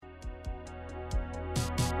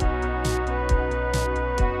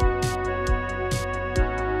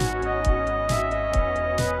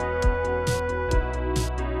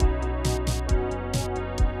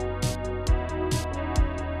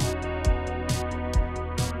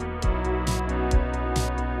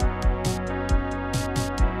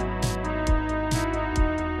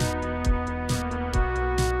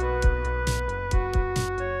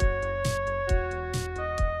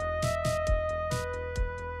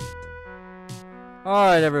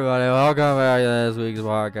Alright, everybody, welcome back to this week's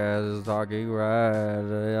podcast. It's Talking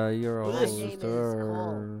Red. Your This host. name is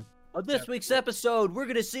Cole. On this week's episode, we're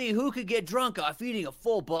gonna see who could get drunk off eating a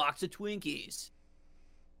full box of Twinkies.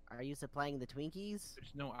 Are you supplying the Twinkies?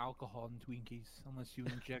 There's no alcohol in Twinkies unless you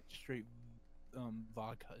inject straight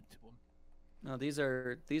vodka into them. No, these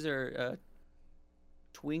are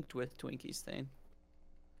twinked with Twinkies thing.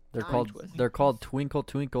 They're called Twinkle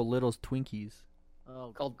Twinkle Little Twinkies.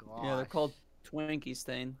 Oh, Called gosh. yeah, they're called Twinkies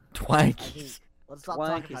thing. I think, Twankies. let's stop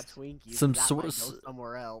talking about Twinkies. Twinkies. Some that sort might of go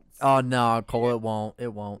somewhere else. Oh no, Cole, it won't.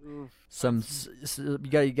 It won't. Oof.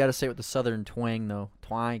 You gotta say it with the southern twang though.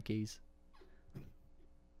 Twankies.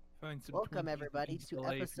 Find some Welcome Twinkies everybody in to Chick-fil-A,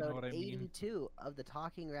 if you know episode what I mean. 82 of the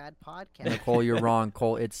Talking Rad No, podcast. Cole, you're wrong.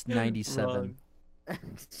 Cole, it's 97. Wrong.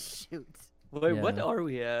 Shoot. Wait, what Yeah. are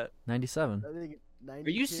we at? 97. I think Are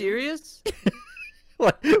you 92? serious?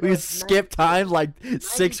 What? We it's skipped time like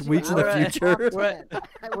 6 92 weeks in the We're at- future.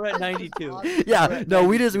 we're at 92. Yeah, We're at no,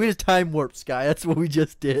 we 92. just time warped, Sky. That's what we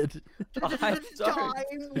just did. I'm sorry.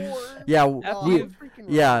 Yeah, After we you've-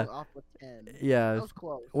 yeah. Off with 10. Yeah. That was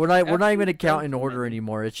close. We're not After even gonna you've count done in so order many-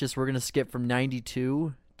 anymore. It's just we're gonna skip from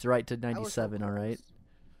 92 to right to That was so 97. All right. close.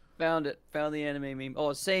 Found it. Found the anime meme.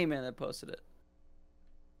 Oh, same man that posted it.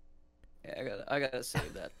 Yeah, I gotta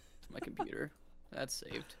save that to my computer. That's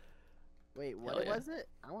saved. Wait, what Hell yeah. was it?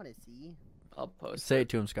 I want to see. I'll post Say it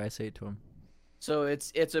to him, Sky. Say it to him. So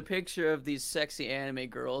it's a picture of these sexy anime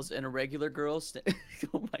girls and a regular girl.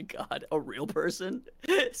 Oh my god, a real person.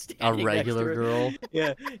 A standing next to regular her. girl.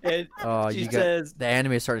 Yeah, and Oh, she you got says. the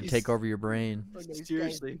anime started to take she's- over your brain. Oh, no, these guys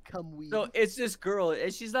Seriously. become weak. So it's this girl,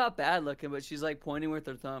 and she's not bad looking, but she's like pointing with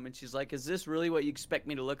her thumb, and she's like, "Is this really what you expect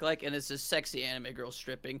me to look like?" And it's this sexy anime girl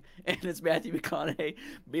stripping, and it's Matthew McConaughey.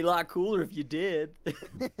 Be a lot cooler if you did.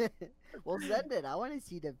 Well, send it. I want to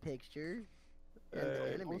see the picture. And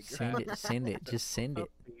the anime girl. Send it. Just send it.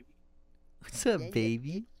 Baby. What's up, Yeah, yeah.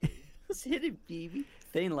 baby? Send it, baby.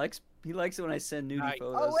 Thane likes it when I send nudie Nice.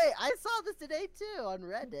 photos. Oh wait, I saw this today too on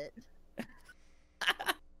Reddit.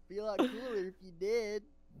 Be a lot cooler if you did.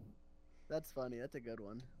 That's funny. That's a good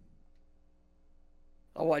one.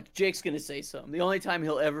 Oh, what? Jake's gonna say something. The only time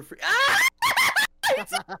he'll ever Ah!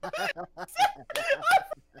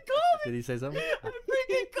 Did he say something? I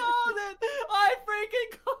freaking called it! I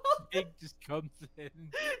freaking called it! Jake just comes in.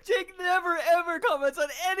 Jake never ever comments on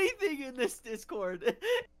anything in this Discord.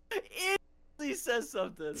 He says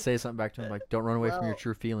something. Say something back to him, like, don't run away from your Well,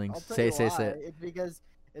 true I'll feelings. tell Say, you say, why. say it.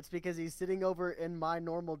 It's because he's sitting over in my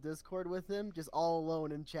normal Discord with him, just all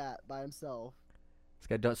alone in chat by himself. This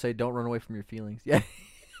guy don't run away from your feelings. Yeah.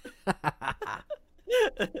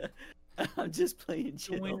 I'm just playing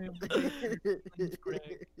chill. Win.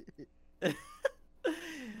 Greg.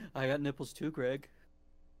 I got nipples too, Greg.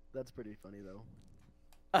 That's pretty funny though.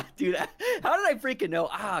 Dude, how did I freaking know?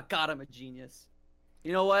 Ah, God, I'm a genius.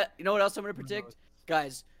 You know what? You know what else I'm gonna predict?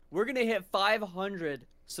 Guys, we're gonna hit 500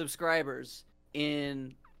 subscribers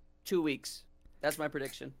in 2 weeks. That's my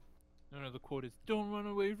prediction. No, the quote is, "Don't run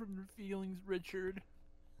away from your feelings, Richard."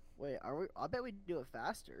 Wait, are we? I bet we do it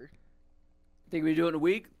faster. Think we do it in a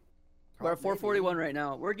week? We're at Maybe. 441 right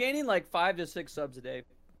now. We're gaining like 5 to 6 subs a day.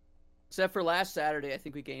 Except for last Saturday, I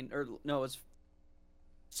think we gained, or no, it's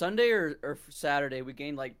Sunday or Saturday, we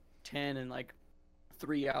gained like 10 in like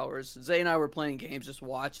 3 hours. Zay and I were playing games, just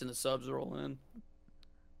watching the subs roll in.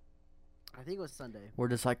 I think it was Sunday. We're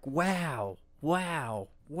just like, wow, wow,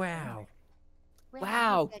 wow.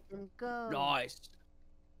 Wow. Let him go. Nice.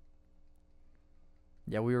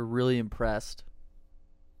 Yeah, we were really impressed.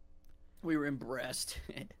 We were impressed.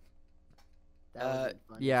 That was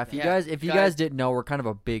fun. Yeah, if you Yeah, guys guys- guys didn't know, we're kind of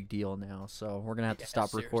a big deal now, so we're gonna have to Yeah,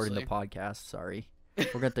 stop recording the seriously. podcast. Sorry, we're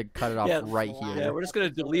gonna have to cut it off Yeah, right Wow. here. Yeah, we're just gonna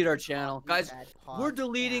delete our channel. Guys, Bad we're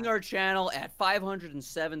deleting podcast. our channel at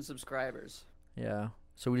 507 subscribers. Yeah,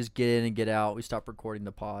 so we just get in and get out. We stop recording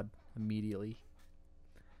the pod immediately.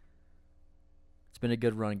 It's been a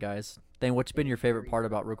good run, guys. Thane, what's been your favorite part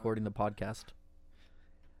about recording the podcast?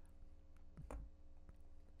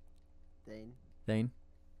 Thing. Thane?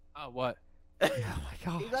 What? Oh my He's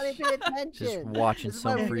gosh. not even paying attention. Just watching This is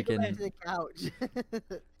why some we go back freaking to the couch.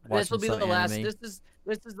 This watching will be some the last. anime.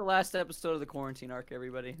 This is the last episode of the quarantine arc,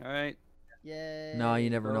 everybody. All right. Yay. No, you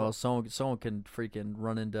never bro. know. Someone can freaking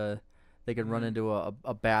run into, they can run Mhm. into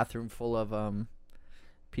a bathroom full of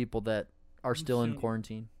people that are still in Soon.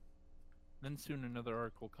 quarantine. Then soon another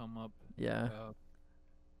arc will come up. Yeah.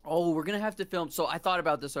 Oh, we're gonna have to film. So I thought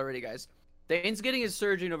about this already, guys. Dane's getting his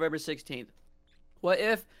surgery November 16th. What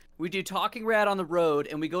if We do Talking Rat on the road,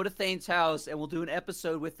 and we go to Thane's house, and we'll do an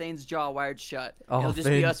episode with Thane's jaw wired shut. Oh, It'll just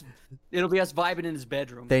Thane. be us. It'll be us vibing in his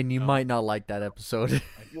bedroom. Then you No. might not like that episode.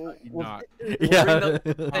 We'll- Not. Yeah.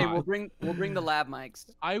 Hey, we'll bring the lab mics.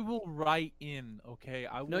 I will write in. Okay.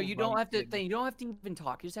 I will. No, you don't write have to. in. Thane, you don't have to even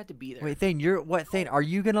talk. You just have to be there. Wait, Thane, Thane, are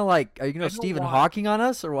you gonna I go don't Stephen want- Hawking on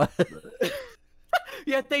us or what?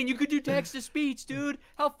 Yeah, Thane, you could do text to speech, dude.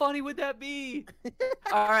 How funny would that be?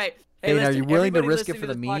 All right. Hey, Thane, are listen, you willing to everybody risk it listening for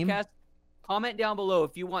to the this meme? podcast, comment down below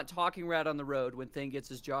if you want Talking Rat on the road when Thane gets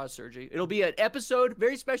his jaw surgery. It'll be an episode,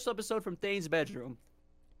 very special episode from Thane's bedroom.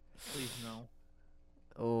 Please no.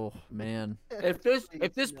 Oh man. If this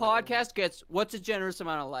Please, no. podcast gets what's a generous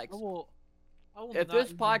amount of likes? I will. If not this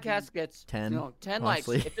even podcast gets 10, 10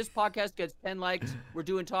 honestly. likes. If this podcast gets 10 likes, we're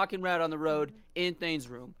doing Talking Rat on the road in Thane's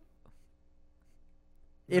room.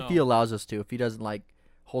 If he No. allows us to, if he doesn't like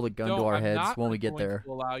hold a gun No, to our I'm heads not when we get going there.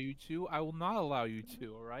 To allow you to. I will not allow you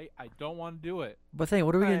to. All right. I don't want to do it. But Thane,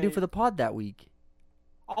 what are we gonna do Right. for the pod that week?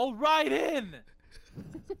 I'll write in.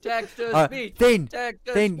 Text to speech. Thane, Text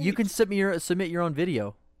to Thane, you speech. can submit your own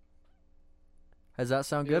video. Does that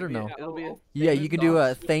sound good or no? It'll be a- Yeah, you can do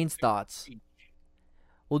thoughts. Thane's thoughts.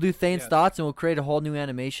 We'll do Thane's Yeah. thoughts and we'll create a whole new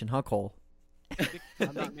animation, huh, Cole?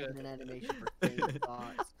 I'm not making an animation for Thane's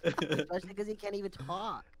thoughts, especially because he can't even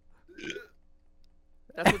talk.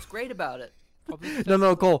 That's what's great about it.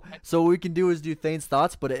 No, Cole. So what we can do is do Thane's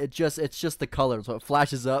thoughts, but it's just the color, so it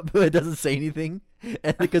flashes up, but it doesn't say anything,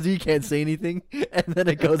 and because he can't say anything, and then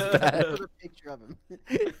it goes back. Put a picture of him.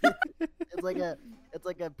 it's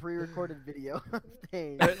like a pre-recorded video of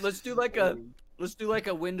Thane. Alright, let's do like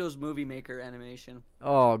a Windows Movie Maker animation.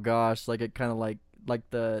 Oh gosh, like it kind of like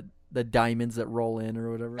the diamonds that roll in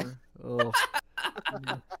or whatever. Oh,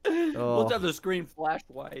 We'll have the screen flash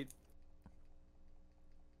white.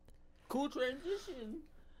 Cool transition.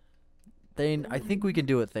 Thane, I think we can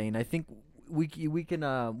do it, Thane. I think we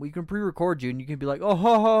can pre-record you, and you can be like, oh,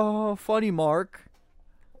 ha, ha, ha, funny, Mark.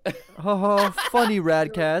 Ha ha, funny,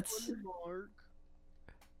 Radcats. Mark.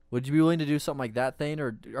 Would you be willing to do something like that, Thane,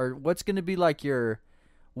 or what's gonna be like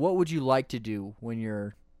what would you like to do when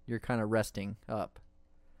you're kind of resting up?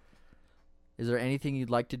 Is there anything you'd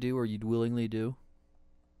like to do or you'd willingly do?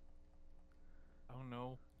 I don't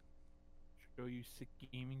know. Show you sick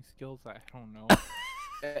gaming skills. I don't know.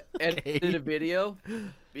 Edit a video.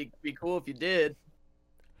 Be cool if you did.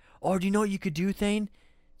 Or do you know what you could do, Thane?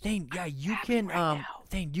 Thane, yeah, you can right now.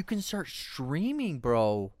 Thane, you can start streaming,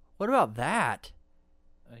 bro. What about that?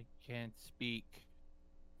 I can't speak.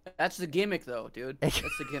 That's the gimmick, though, dude. That's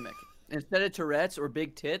the gimmick. Instead of Tourette's or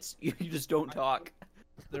big tits, you just don't talk.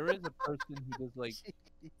 There is a person who does like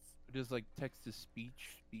Jeez. text to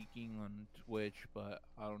speech speaking on Twitch, but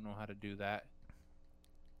I don't know how to do that.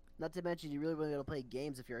 Not to mention, you really won't be able to play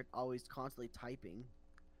games if you're always constantly typing.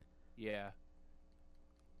 Yeah.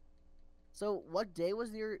 So, what day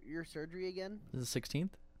was your surgery again? Is it 16th?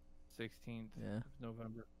 16th Yeah. of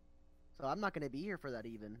November. So I'm not gonna be here for that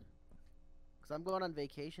even, cause I'm going on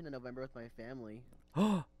vacation in November with my family.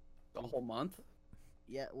 Oh, The whole month.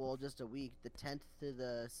 Yeah, well, just a week, the 10th to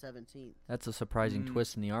the 17th. that's a surprising Mm.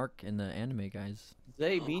 twist in the arc in the anime, guys.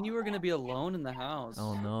 Zay, me and you were gonna be alone in the house.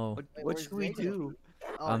 Oh no. What, Wait, what where's should we Zay? do?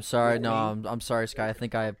 Oh, I'm sorry. No, really? I'm sorry, Sky. I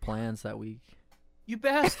think I have plans that week. You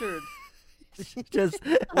bastard! Just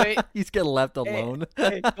Wait. he's getting left Hey, alone.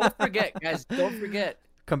 Hey, don't forget, guys. Don't forget.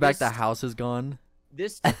 Come back. The this- house is gone.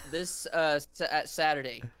 This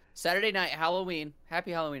Saturday night, Halloween.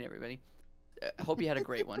 Happy Halloween, everybody. Hope you had a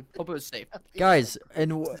great one. Hope it was safe. Guys,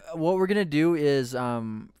 and what we're gonna do is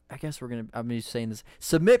I guess I'm just saying this.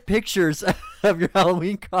 Submit pictures of your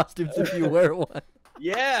Halloween costumes if you wear one.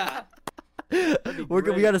 Yeah. We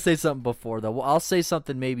great. gotta say something before though. I'll say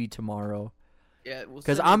something maybe tomorrow Yeah. We'll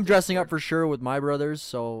because send you I'm dressing up Discord. for sure with my brothers.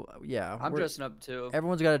 So yeah, I'm dressing up too.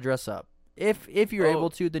 Everyone's gotta dress up. If you're Oh, able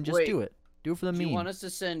to, then just wait. do it. Do it for the Do meme. you want us to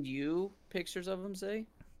send you pictures of them, Zay?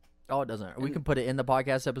 Oh, it doesn't. We And- can put it in the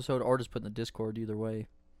podcast episode or just put it in the Discord. Either way.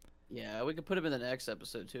 Yeah, we could put them in the next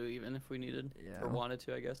episode too, even if we needed Yeah. or wanted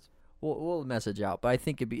to, I guess. We'll message out, but I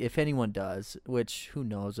think it'd be if anyone does, which who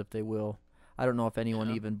knows if they will. I don't know if anyone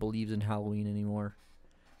Yeah. even believes in Halloween anymore.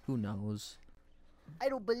 Who knows? I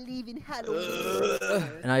don't believe in Halloween.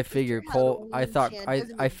 And I figured Your Cole. I Halloween thought chant I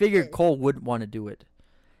doesn't figured exist. Cole wouldn't want to do it.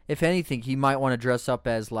 If anything, he might want to dress up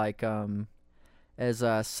as like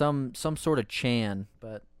as some sort of Chan,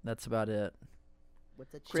 but that's about it.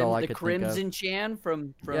 What's a That's all I The could think of. Crimson Chan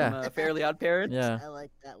from Yeah. Fairly Odd Parents. Yeah. I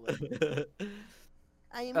like that one.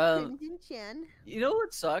 I am Um, Crimson Chan. You know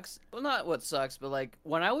what sucks? Well, not what sucks, but like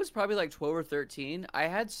when I was probably like 12 or 13, I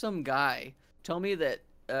had some guy tell me that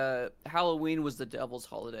Halloween was the devil's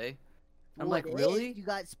holiday. I'm Well, like, it is. really? You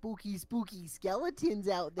got spooky skeletons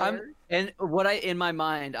out there. And in my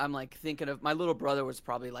mind, I'm like thinking of my little brother was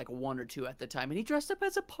probably like 1 or 2 at the time, and he dressed up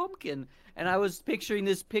as a pumpkin, and I was picturing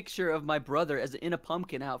this picture of my brother as in a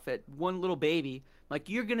pumpkin outfit, one little baby. Like,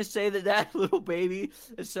 you're gonna say that little baby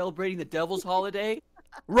is celebrating the devil's holiday?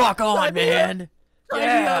 Rock on, Sign me up. man. Sign me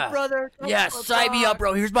Yeah. up, brother. Come Yes, on, sign me up, rock.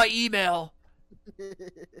 bro. Here's my email.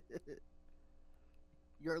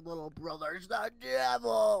 Your little brother's the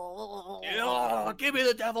devil. Yeah, give me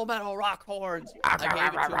the devil metal rock horns. I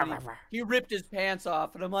gave it to him. He ripped his pants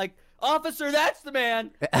off, and I'm like, officer, that's the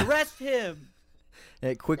man. Arrest him.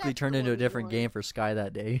 It quickly That's turned the into a one you different want. game for Sky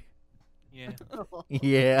that day. Yeah.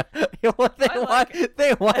 Yeah. What they I like want?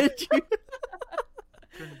 They wanted you.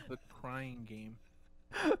 Turned into the crying game.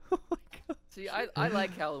 Oh my God. See, I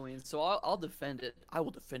like Halloween, so I'll defend it. I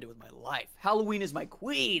will defend it with my life. Halloween is my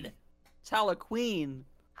queen. It's Halloween.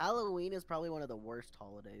 Halloween is probably one of the worst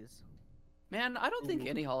holidays. Man, I don't think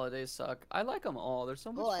any holidays suck. I like them all. They're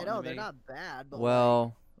so much Well, I fun know to they're me. not bad, but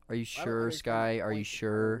Well, are you like, I don't sure, understand Sky? the Are you point of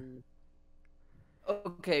sure? Halloween.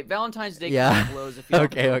 Okay, Valentine's Day Yeah. kind of blows if you don't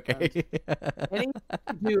Okay, have girlfriends. okay. Anything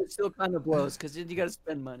you do, it still kind of blows because you got to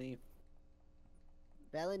spend money.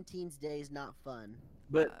 Valentine's Day is not fun.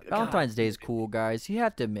 But Valentine's Day is cool, guys. You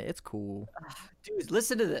have to admit, it's cool. dude,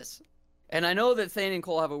 listen to this. And I know that Thane and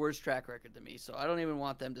Cole have a worse track record than me, so I don't even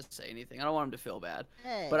want them to say anything. I don't want them to feel bad.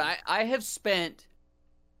 Hey, But I have spent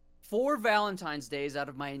 4 Valentine's days out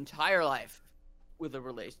of my entire life with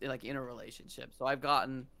a in a relationship. So I've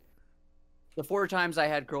gotten the 4 times I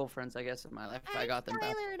had girlfriends, I guess, in my life. I got them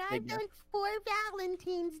back. and I've done 4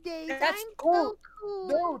 Valentine's Days. That's cool.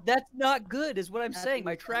 No, that's not good, is what I'm That's saying. what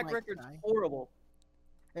My you sound track like, record's Sky. horrible.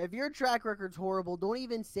 If your track record's horrible, don't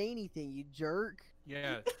even say anything, you jerk.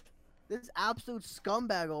 Yeah. This absolute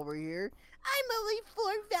scumbag over here. I'm only 4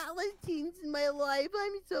 Valentines in my life.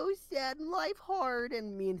 I'm so sad and life hard.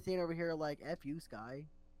 And me and Thane over here are like, F you, Sky.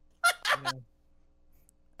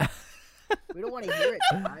 Yeah. We don't want to hear it,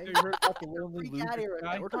 Sky. Have you heard about the lonely Freak out loser here.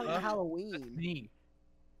 guy? We're talking about That's Halloween. me.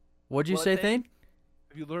 What'd you What, say, Thane? Thane?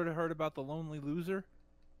 Have you heard about the lonely loser?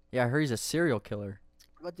 Yeah, I heard he's a serial killer.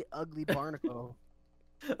 What about the ugly barnacle?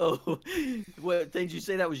 Oh, what? Did you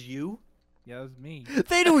say that was you? Yeah, that was me.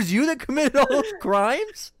 Thane, it was you that committed all those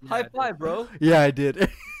crimes? High five, bro. Yeah, I did.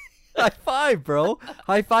 High five, bro.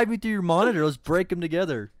 High five me through your monitor. Let's break them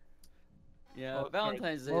together. Yeah, Oh, sorry,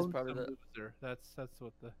 Valentine's Day is probably the. Lonesome Loser. That's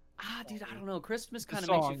what the Dude, I don't know. Christmas the kind of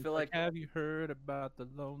makes song, you feel like. Have you heard about the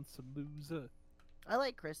lonesome loser? I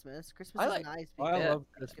like Christmas. Christmas I is like- nice Oh, I because love you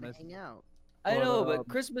can Christmas. hang out. I But, know, but um,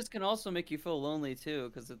 Christmas can also make you feel lonely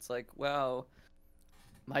too, because it's like, wow,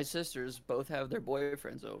 my sisters both have their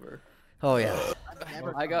boyfriends over. Oh, yeah. I've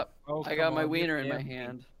never I got Oh, I got come my on, your wiener in my family.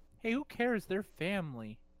 hand. Hey, who cares? They're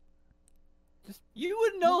family. Just You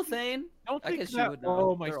wouldn't know, Thane. don't I think guess you that. would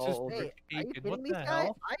know. Oh, my They're all sister. older. Hey, are you Taken. kidding What me, the Sky?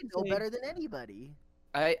 hell? I know Say- better than anybody.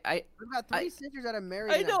 I I've got 3 I- sisters that are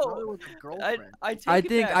married I and know. a brother with a girlfriend. I take I it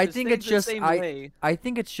think- back, I 'cause think Thane's it's the just- same way. I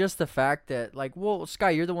think it's just the fact that, like, well, Sky,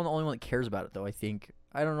 you're the only one that cares about it, though, I think.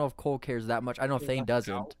 I don't know if Cole cares that much. I know Yeah, Thane no.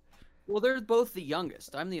 doesn't. Well, they're both the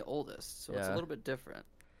youngest. I'm the oldest, so it's a Yeah. little bit different.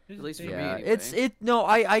 Just At least for say- me, Yeah,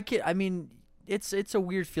 anyway. I mean, it's a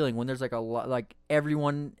weird feeling when there's, like, a lot, like,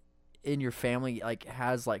 everyone in your family, like,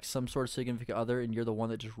 has, like, some sort of significant other, and you're the one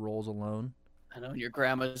that just rolls alone. I know your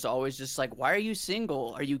grandma's always just like, "Why are you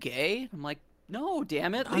single? Are you gay?" I'm like, "No,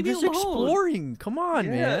 damn it, I'm leave me just alone." exploring. Come on,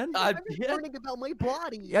 Yeah, man. I'm just yeah, learning about my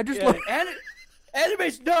body. Yeah, just yeah.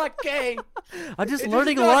 Anime's not gay. I'm just It's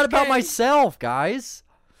learning a just lot not about gay. myself, guys.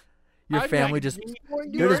 Your I'm family not just gay. they're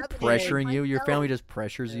just You're pressuring you. Your myself. family just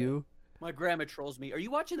pressures Yeah. you. My grandma trolls me. Are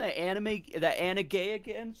you watching that anime, that Anna Gay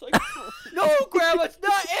again? It's like, no, grandma, it's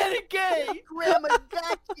not Anna Gay. Grandma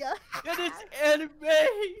gotcha. It is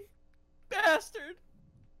anime. Bastard.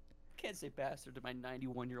 Can't say bastard to my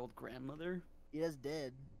 91-year-old grandmother. You just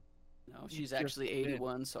did. No, You she's just actually did.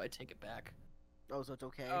 81, so I take it back. Oh, so it's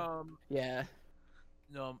okay. Yeah.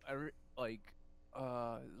 No,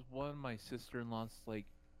 one of my sister-in-laws like,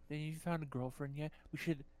 "Then you found a girlfriend yet? We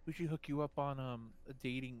should hook you up on a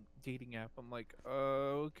dating app." I'm like,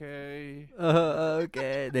 okay.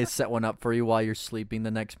 Okay. They set one up for you while you're sleeping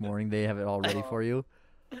the next morning. They have it all ready for you.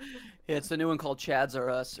 Yeah, it's the new one called Chads Are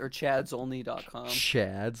Us, or chadsonly.com.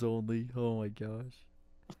 Chads only. Oh my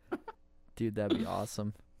gosh. Dude, that'd be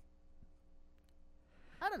awesome.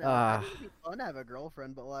 I don't know. I think it'd be fun to have a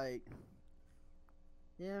girlfriend, but like,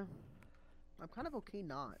 yeah. I'm kind of okay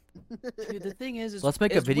not. Dude, the thing is Let's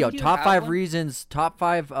make a is video. when you Top have 5 one- reasons, top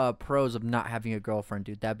 5 pros of not having a girlfriend,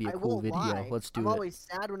 dude. That'd be a I cool won't video. lie. Let's do I'm it. always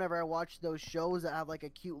sad whenever I watch those shows that have like a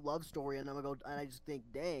cute love story, and I just think,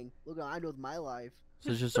 dang, look what I do with my life.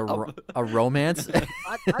 So it's just a romance.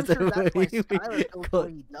 I'm sure that's why We- Skylar feels co- what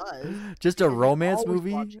he does. Just a because he's romance always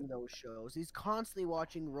movie. Watching those shows, he's constantly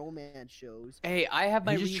watching romance shows. Hey, I have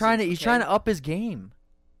my He's just reasons, trying to. He's okay? trying to up his game.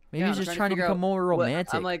 Maybe Yeah, he's I'm just trying to trying to figure out become more what-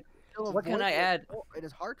 romantic. I'm like, Still What can avoid I it add? in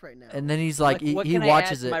his heart right now. and then he's like, what he can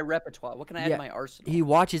watches I add to my it. repertoire? What can I add Yeah, to my arsenal? He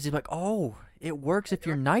watches. He's like, oh, it works if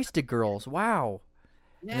you're nice to girls. Wow.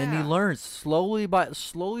 And then he Yeah. learns slowly but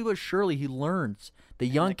surely. He learns. The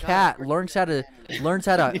young my God, cat we're learns how to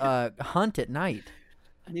hunt at night.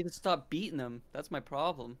 I need to stop beating them. That's my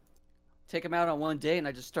problem. Take him out on one day, and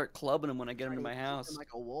I just start clubbing him when I get him to my house.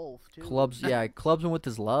 Like a wolf too. Clubs him with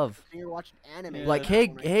his love. And you're watching anime. Yeah. Like, right hey,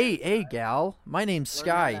 now. hey, gal, my name's Learn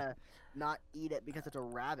how Sky. to Not eat it because it's a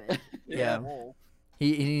rabbit. Yeah. A wolf.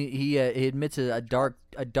 He admits a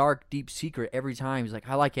dark, deep secret every time. He's like,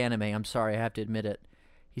 I like anime. I'm sorry, I have to admit it.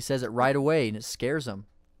 He says it right away, and it scares him.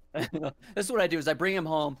 That's what I do. Is I bring him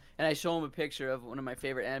home and I show him a picture of one of my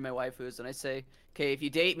favorite anime waifus, and I say, "Okay, if you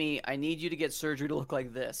date me, I need you to get surgery to look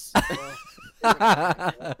like this."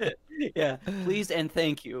 Yeah, please and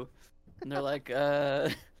thank you. And they're like, is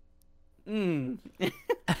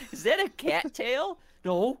that a cat tail?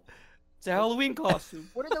 No, it's a Halloween costume.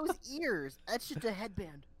 What are those ears? That's just a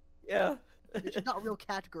headband. Yeah. She's not a real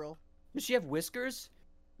cat girl. Does she have whiskers?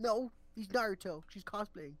 No, he's Naruto. She's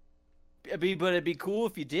cosplaying. But it'd be cool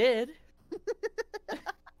if you did.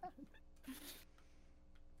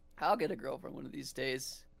 I'll get a girlfriend one of these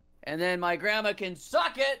days, and then my grandma can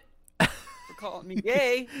suck it for calling me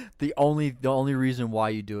gay. The only reason why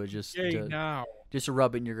you do it just Yay, to, now. just to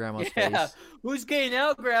rub it in your grandma's Yeah, face. who's gay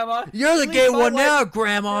now, Grandma? You're the At gay least my one wife- now,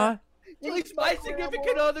 Grandma. At least my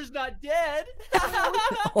significant other's not dead.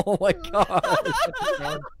 Oh my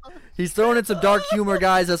god. He's throwing in some dark humor,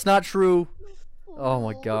 guys. That's not true. Oh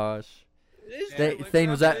my gosh. It is Th- dead. My Thane,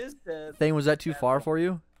 was grandma that- is dead. Thane, was that too far for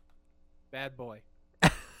you? Bad boy.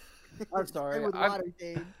 I'm sorry. With I'm- water,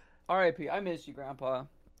 Dane. R.I.P. I miss you, Grandpa.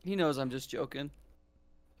 He knows I'm just joking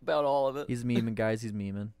about all of it. He's memeing, guys. He's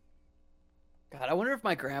memeing. God, I wonder if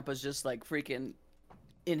my grandpa's just like freaking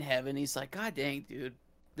in heaven. He's like, God dang, dude,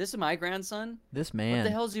 this is my grandson. This What man. the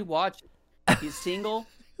hell's he watching? He's single.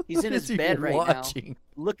 He's in What his is he bed right watching?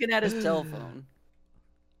 now, looking at his cell phone.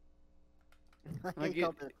 I Like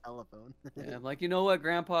called it- the telephone. Yeah, I'm like, you know what,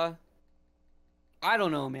 Grandpa? I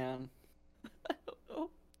don't know, man. I don't know.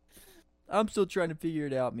 I'm still trying to figure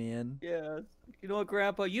it out, man. Yeah. You know what,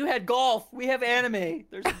 Grandpa? You had golf. We have anime.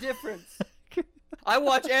 There's a difference. I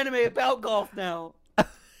watch anime about golf now.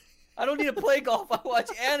 I don't need to play golf. I watch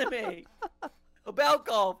anime about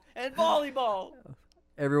golf and volleyball.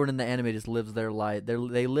 Everyone in the anime just lives their life. They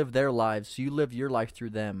live their lives, so you live your life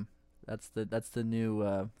through them. That's the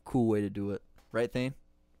new cool way to do it, right, Thane?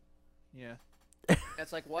 Yeah.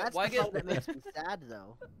 That's like, That's why the part get that makes me sad,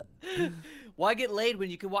 though. why get laid when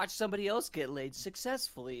you can watch somebody else get laid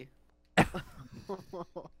successfully?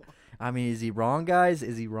 I mean, is he wrong, guys?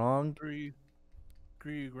 Is he wrong? Agree,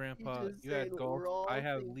 Grandpa. just You had saying what golf. we're all I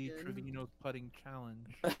have Lee thinking. Trevino's putting challenge.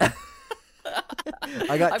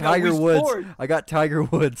 I got I've Tiger Wii Woods. Sports. I got Tiger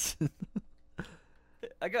Woods.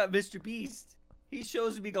 I got Mr. Beast. He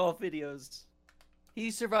shows me golf videos. He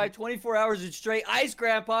survived 24 hours of straight ice,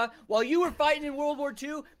 Grandpa. While you were fighting in World War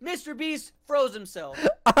II, Mr. Beast froze himself.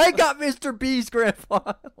 I got Mr. Beast,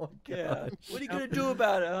 Grandpa. Oh my Yeah. God. What are you gonna do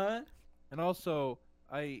about it, huh? And also,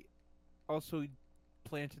 I also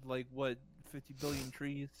planted like what 50 billion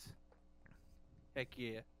trees. Heck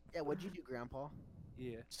yeah, Yeah, what'd you do, Grandpa?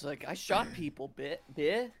 yeah. It's like I shot people, bit.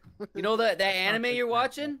 You know that anime you're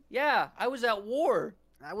watching? Yeah, I was at war.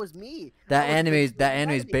 That was me. That I was anime basically that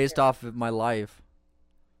anime is fighting based there. off of my life.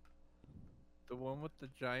 The one with the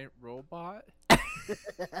giant robot.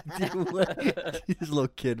 Dude, what? This little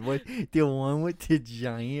kid, what? The one with the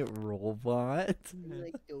giant robot?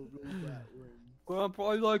 Like the robot one. Grandpa,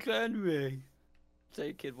 I like anime.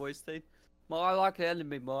 Say kid voice thing. Mom, I like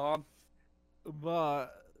anime, Mom. But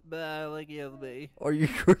I like anime. Are you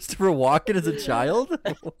Christopher Walken as a child?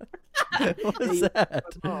 What was that?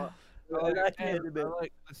 Oh, I like, anime. I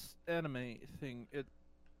like this anime thing. It's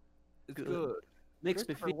Good. good. Makes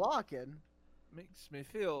me Christopher feel. Walken. Makes me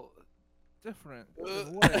feel different in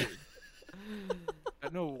a way. I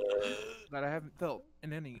know that I haven't felt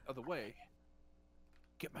in any other way.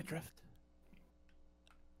 Get my drift?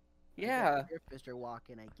 I get Yeah. the drift, Mr.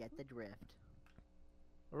 Walken. I get the drift.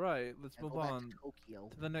 All right, let's I move go back to on Tokyo.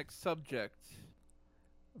 to the next subject.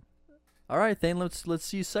 All right, Thane. Let's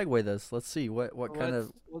see you segue this. Let's see what kind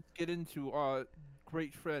of. Let's get into our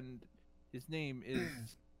great friend. His name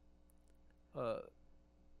is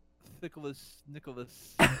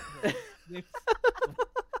Nicholas.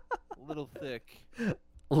 Little thick.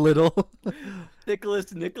 Little.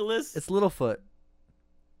 Nicholas. It's Littlefoot.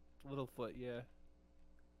 Littlefoot, yeah.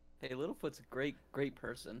 Hey, Littlefoot's a great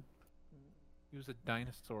person. He was a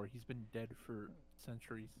dinosaur. He's been dead for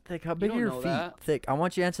centuries. Thick. How big are don't your know feet? that. Thick. I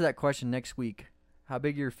want you to answer that question next week. How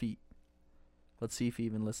big are your feet? Let's see if he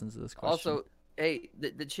even listens to this question. Also, hey,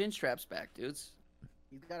 the chin strap's back, dudes.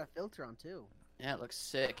 He's got a filter on too. Yeah, it looks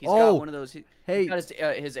sick. He's Oh, got one of those. hey, He's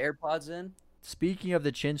got his AirPods in. speaking of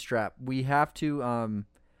the chin strap, we have to I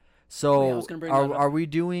so was gonna bring that up. are we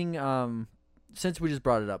doing since we just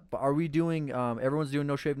brought it up, but are we doing everyone's doing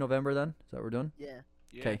No Shave November then? Is that what we're doing? Yeah.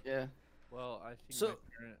 Yeah. 'Kay. Yeah. Well, I think So- my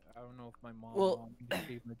parent, I don't know if my mom Well- wanted me to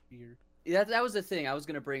shave my beard. That was the thing I was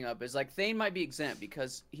gonna bring up. Is like Thane might be exempt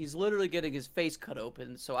because he's literally getting his face cut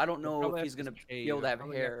open. So I don't know Probably if he's have to gonna shave. be able to I have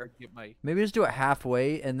probably have to hair. get my- Maybe just do it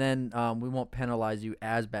halfway and then we won't penalize you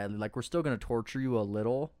as badly. Like we're still gonna torture you a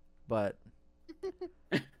little, but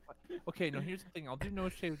Okay, no, here's the thing. I'll do No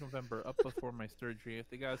Shave November up before my surgery. If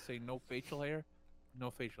they gotta say no facial hair, no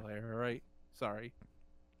facial hair, alright? Sorry.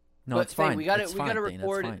 no, But it's Thane, fine. we gotta It's fine, Thane, it's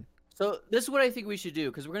record it. fine. So this is what I think we should do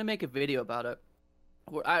because we're gonna make a video about it.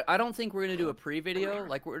 I don't think we're gonna do a pre-video.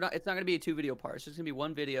 Like we're not. It's not gonna be a 2-video part. It's just gonna be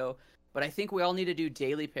one video. But I think we all need to do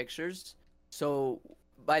daily pictures. So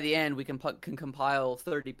by the end, we can compile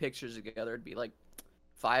 30 pictures together. It'd be like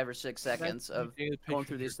 5 or 6 seconds That's of daily going pictures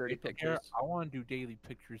through these of 30 facial hair. pictures. I want to do daily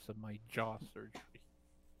pictures of my jaw surgery.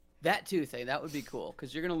 that too thing. That would be cool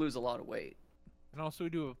because you're gonna lose a lot of weight. And also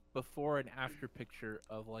do a before and after picture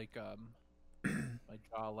of like my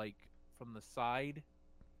jaw like from the side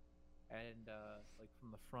and like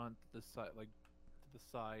from the front to the side like to the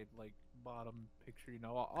side like bottom picture, you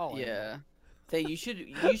know, all Yeah. Thane, you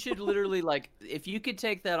should literally like if you could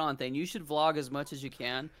take that on, Thane, you should vlog as much as you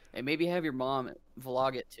can and maybe have your mom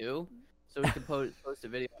vlog it too, so we can post a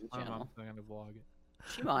video on the My channel. mom's not gonna vlog it.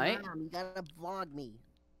 She might. Mom, you gotta vlog me.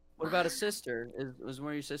 What about a sister? Is one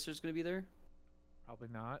of your sisters gonna be there? Probably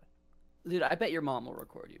not. Dude, I bet your mom will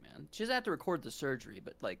record you, man. She doesn't have to record the surgery,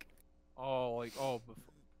 but like Before.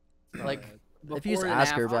 Like, If you just before and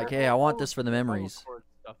ask her, after. like, hey, I want this for the I don't memories. record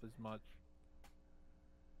stuff as much.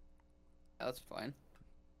 that's fine.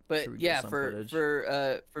 But Should we get yeah, some for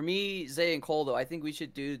footage? for me, Zay and Cole though, I think we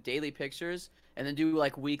should do daily pictures and then do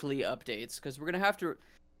like weekly updates because we're gonna have to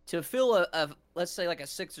fill a let's say like a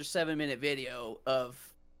 6 or 7 minute video of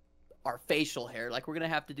our facial hair. Like we're gonna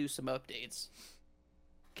have to do some updates.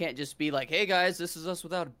 Can't just be like, hey guys, this is us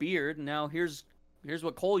without a beard. And now here's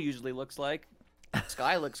what Cole usually looks like.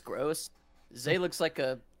 Sky looks gross. Zay looks like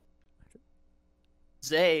a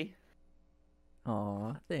Zay.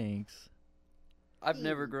 Aw, thanks. I've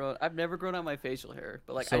never grown out my facial hair,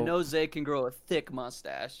 but like I So- know Zay can grow a thick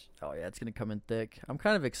mustache. Oh yeah, it's gonna come in thick. I'm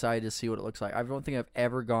kind of excited to see what it looks like. I don't think I've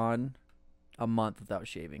ever gone a month without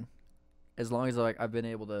shaving. As long as I've been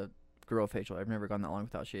able to grow a facial, I've never gone that long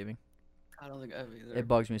without shaving. I don't think I have either. It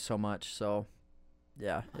bugs me so much. So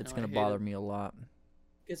yeah, I it's know, I gonna hate bother it. me a lot.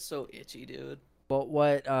 It's so itchy, dude. But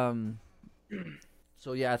what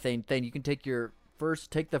so yeah, Thane, you can take the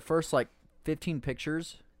first like 15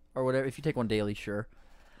 pictures or whatever. If you take one daily, sure.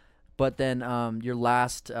 But then your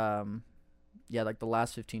last like the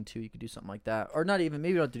last 15 too, you could do something like that. Or not even,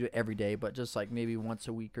 maybe you don't have to do it every day, but just like maybe once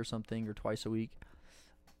a week or something, or twice a week.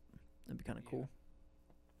 That'd be kind of Yeah. cool.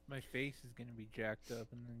 My face is gonna be jacked up,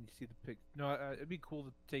 and then you see the pic. No, it'd be cool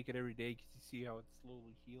to take it every day because you see how it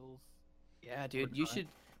slowly heals. Yeah, dude. Over You time.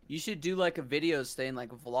 should do like a video saying like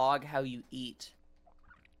vlog how you eat.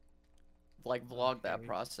 Like vlog that Okay.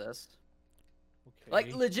 process. Okay.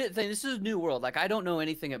 Like legit thing. This is a new world. Like I don't know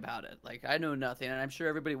anything about it. Like I know nothing, and I'm sure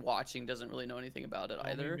everybody watching doesn't really know anything about it Want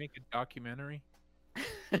me to either. make a documentary.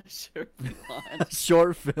 Sure, if you want.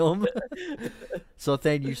 Short film. So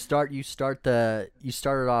Thane, you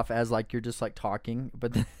started off as like you're just like talking,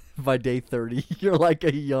 but then by day 30 you're like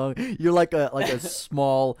a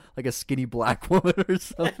small, like a skinny black woman or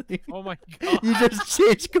something. Oh my god! You just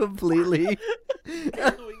change completely.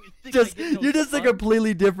 You're just a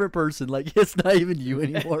completely different person. Like it's not even you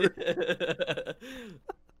anymore.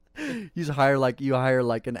 You hire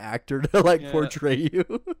like an actor to like Yeah. portray you.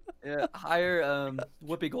 Yeah, hire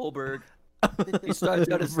Whoopi Goldberg. He starts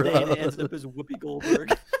out as Thane and ends up as Whoopi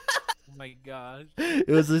Goldberg. Oh my gosh! It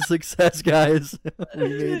was a success, guys. We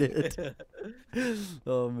made it.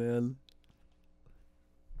 Oh man.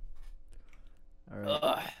 All right.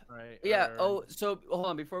 Ugh. Right. Yeah. right. Oh, so hold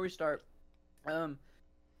on before we start.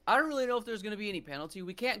 I don't really know if there's going to be any penalty.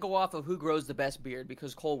 We can't go off of who grows the best beard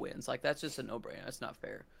because Cole wins. Like, that's just a no-brainer. That's not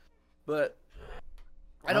fair. But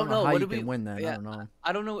I don't know. how What you do we can win that. I yeah, don't know.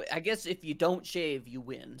 I don't know. I guess if you don't shave, you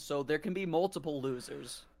win. So there can be multiple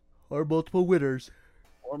losers Or multiple winners.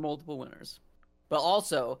 or multiple winners. But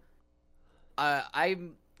also, I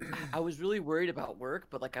was really worried about work,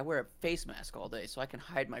 but like I wear a face mask all day, so I can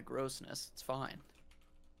hide my grossness. It's fine.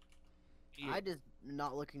 Yeah. I just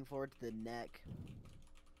not looking forward to the neck.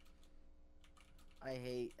 I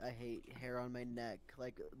hate hair on my neck,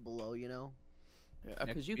 like below, you know. Yeah, Neck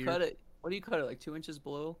because you beard. cut it. What do you cut it? Like 2 inches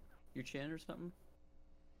below your chin or something?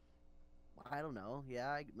 I don't know.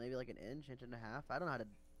 Yeah, maybe like an inch, inch and a half. I don't know how to.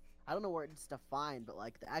 I don't know where it's defined, but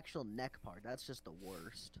like the actual neck part, that's just the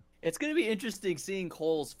worst. It's gonna be interesting seeing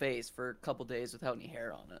Cole's face for a couple days without any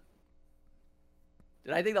hair on it.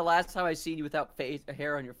 Dude, I think the last time I seen you without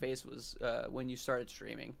hair on your face was when you started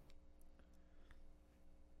streaming.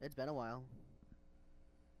 It's been a while.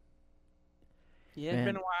 Yeah. Man.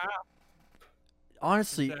 Been a while.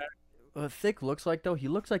 Honestly, Exactly. what Thick looks like though, he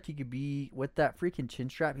looks like he could be with that freaking chin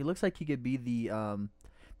strap. He looks like he could be the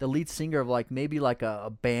lead singer of like maybe like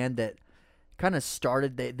a band that kind of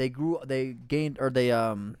started. They grew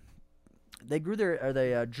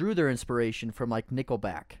drew their inspiration from like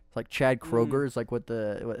Nickelback. Like Chad Kroger is like what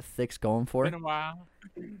Thick's going for. Been a while.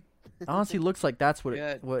 Honestly, looks like that's what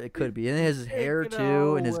Yeah. what it could be. And his hair it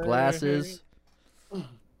too, and his away. glasses.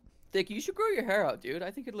 Dick, you should grow your hair out, dude.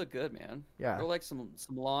 I think it'd look good, man. Yeah, Grow like some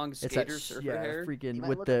long it's that skater surfer hair. He freaking might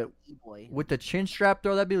with look the like an e-boy. with the chin strap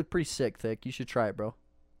though. That'd be pretty sick. Thick, you should try it, bro.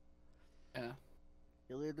 Yeah.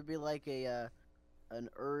 He'll either be like an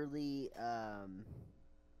early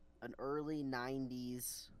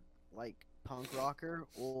 90s like punk rocker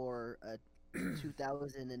or a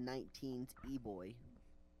 2019's e-boy.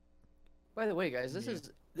 By the way, guys, Yeah.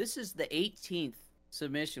 this is the 18th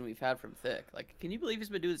submission we've had from Thick. Like, can you believe he's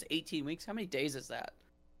been doing this 18 weeks? How many days is that?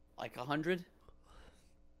 Like 100?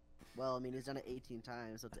 Well, I mean, he's done it 18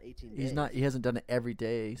 times, so it's 18 He days. hasn't done it every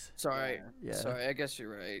day. Sorry. Yeah. Sorry, I guess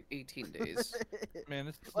you're right. 18 days. Man,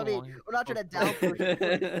 this is I the mean, longest we're not trying to post-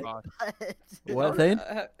 downplay God, but What thing?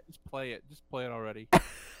 Just play it. Just play it already.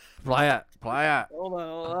 Play it. Hold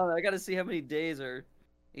on. I gotta see how many days are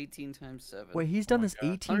 18 times 7. Wait, he's Oh done my this God.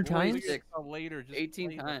 18 126. times. Six. Later, just 18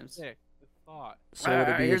 play the times. pick, the thought. So Alright,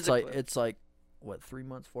 it'll be here's the clip. it's like what 3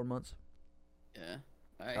 months, 4 months. Yeah.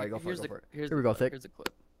 Alright, go for it, here's go the- for it. here's Here the we go, clip, Thick. Here's the clip.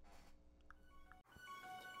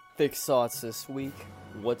 Thick thoughts this week.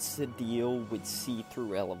 What's the deal with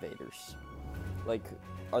see-through elevators? Like,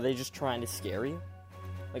 are they just trying to scare you?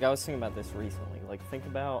 Like, I was thinking about this recently. Like, think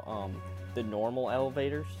about the normal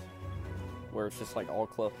elevators, where it's just like all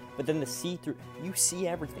closed. But then the see-through, you see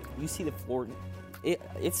everything. You see the floor.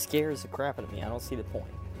 It scares the crap out of me. I don't see the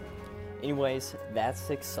point. Anyways, that's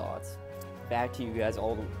Thick's thoughts. Back to you guys.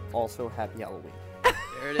 Also, happy Halloween.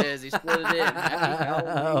 There it is. He split it in. Happy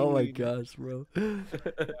Oh my Halloween. gosh, bro.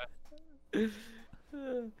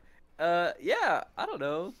 Yeah, I don't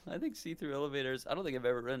know. I think see-through elevators. I don't think I've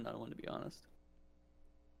ever ridden on one, to be honest.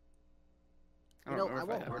 I You don't know,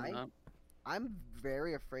 remember I if I have won't or lie. not. I'm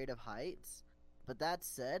very afraid of heights. But that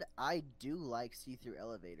said, I do like see-through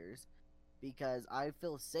elevators because I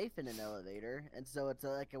feel safe in an elevator, and so it's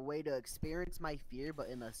like a way to experience my fear, but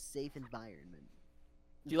in a safe environment.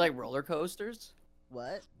 Do you like roller coasters?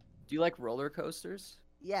 What? Do you like roller coasters?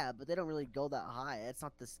 Yeah, but they don't really go that high. That's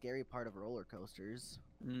not the scary part of roller coasters.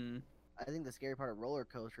 Mm. I think the scary part of roller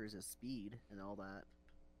coasters is speed and all that.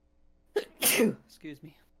 Excuse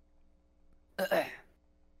me.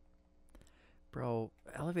 Bro,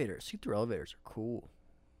 see-through elevators are cool.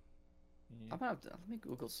 Yeah. I'm gonna have to let me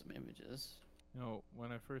Google some images. You know,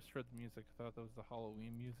 when I first heard the music, I thought that was the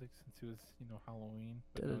Halloween music since it was, Halloween.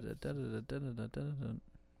 But no, it's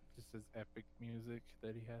just his epic music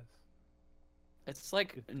that he has. It's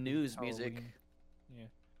like It's news music. Halloween. Yeah,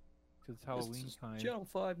 because it's This Halloween is time. Channel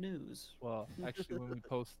 5 News. Well, actually, when we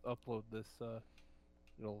upload this,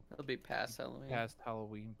 it'll That'll be past Halloween. past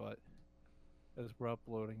Halloween, but as we're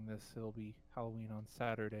uploading this, it'll be Halloween on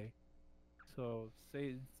Saturday. So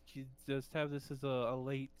just have this as a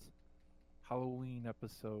late Halloween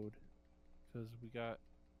episode, because we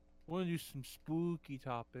want to do some spooky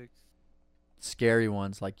topics. Scary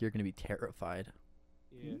ones, like you're gonna be terrified.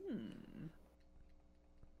 Yeah. Hmm.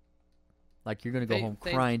 Like you're gonna go They- home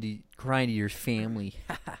they- crying to your family.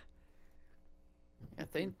 Yeah,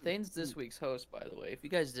 Thane's this week's host, by the way. If you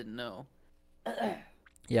guys didn't know.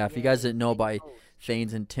 Yeah, if you guys didn't know by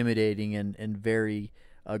Thane's intimidating and very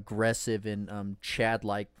aggressive and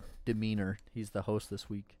Chad-like demeanor, he's the host this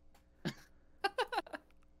week.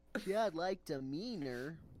 Yeah, I'd like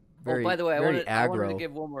demeanor. Very, oh, by the way, very I wanted to aggro.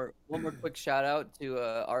 give one more quick shout out to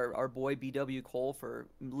our boy BW Cole for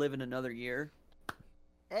living another year.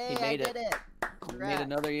 Hey, I made did it. He made Congrats.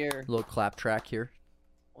 another year. Little clap track here.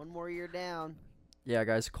 One more year down. Yeah,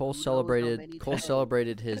 guys. Who knows how many Cole days.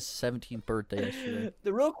 celebrated his 17th birthday yesterday.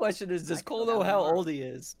 The real question is, does I Cole still know have how more. old he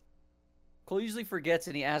is? Cole usually forgets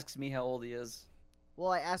and he asks me how old he is.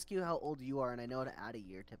 Well, I ask you how old you are, and I know to add a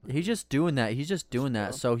year typically. He's just doing that. He's just doing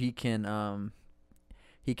that True. so he can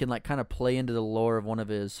like kind of play into the lore of one of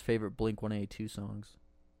his favorite Blink-182 songs.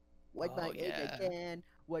 What my Oh, age yeah. again?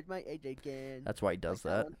 What my age again? That's why he does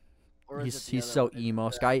Like that. one? Or is it the He's other so one? Is it emo.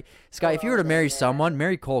 the- Sky, if you were to marry yeah. someone,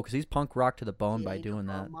 marry Cole because he's punk rock to the bone by Jake doing from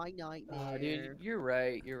that. My nightmare. Oh, dude, you're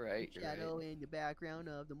right. You're right. You're Shadow right. in the background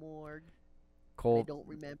of the morgue. I Cole, don't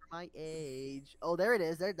remember my age. Oh, there it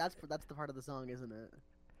is. That's the part of the song, isn't it?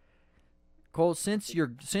 Cole, since you're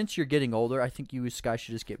getting older, I think you and Sky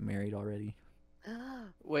should just get married already.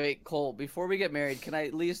 Wait, Cole, before we get married, can I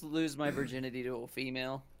at least lose my virginity to a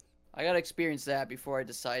female? I gotta experience that before I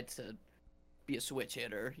decide to be a switch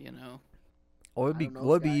hitter, you know? Or it'd I be don't know, what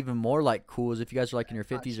would be Sky. even more like cool is if you guys are like in your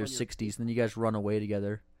That's not 50s or showing your 60s, and then you guys run away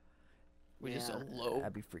together. We just Yeah. elope.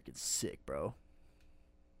 That'd be freaking sick, bro.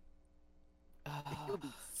 It would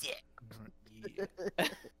be sick. Yeah.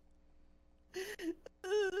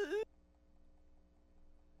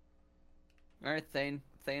 Alright,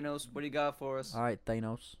 Thanos, what do you got for us? All right,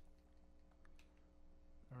 Thanos.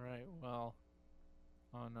 All right. Well,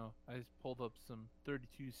 oh no, I just pulled up some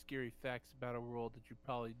 32 scary facts about a world that you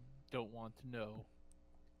probably don't want to know.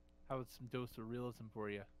 How about some dose of realism for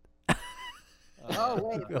you?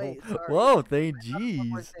 Oh, wait, sorry. Whoa, thank One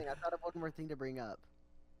more jeez. thing. I thought of one more thing to bring up.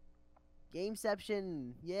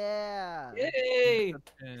 Gameception, yeah. Yay!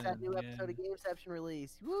 It's that new episode of Gameception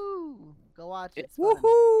release. Woo! Go watch it. It's It's fun.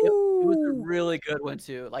 It was a Woohoo! really good one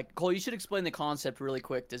too. Like Cole, you should explain the concept really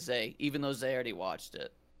quick to Zay, even though Zay already watched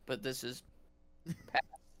it. But this is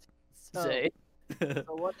So, Zay. so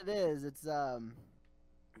what it is, it's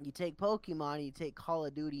you take Pokemon, you take Call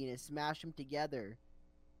of Duty, and you smash them together.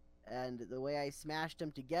 And the way I smashed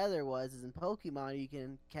them together is in Pokemon, you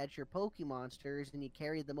can catch your Pokemonsters and you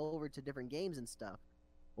carry them over to different games and stuff.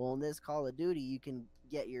 Well, in this Call of Duty, you can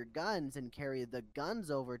get your guns and carry the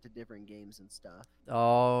guns over to different games and stuff.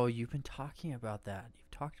 Oh, you've been talking about that.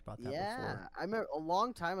 You've talked about that Yeah, before. I remember a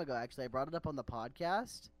long time ago, actually, I brought it up on the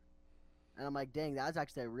podcast. And I'm like, dang, that's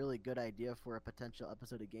actually a really good idea for a potential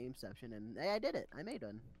episode of Gameception. And hey, I did it. I made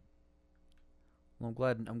one. Well,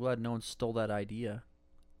 I'm glad no one stole that idea.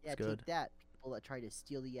 Yeah, That's good. take that, people that tried to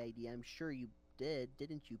steal the idea. I'm sure you did,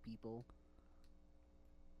 didn't you, people?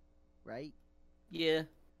 Right? Yeah.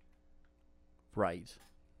 Right.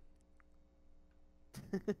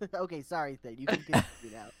 Okay, sorry, Thane. You can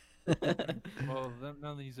continue now. Well,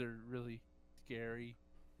 none of these are really scary.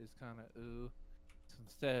 It's kind of ooh. So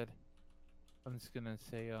instead, I'm just gonna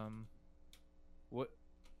say what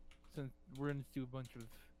since we're gonna do a bunch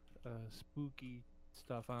of spooky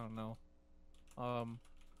stuff. I don't know.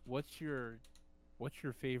 What's your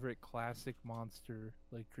favorite classic monster,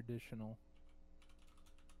 like traditional?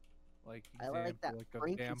 Like I like that example, like a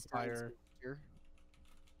Frankenstein vampire, monster.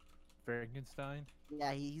 Frankenstein.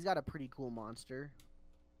 Yeah, he's got a pretty cool monster.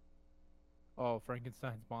 Oh,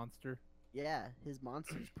 Frankenstein's monster. Yeah, his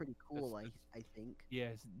monster's pretty cool, I think. Yeah,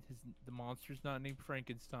 the monster's not named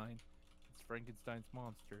Frankenstein. It's Frankenstein's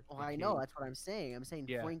monster. Oh, I know, aka that's what I'm saying. I'm saying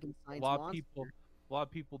Yeah, Frankenstein's a lot monster.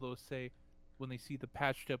 of people though say when they see the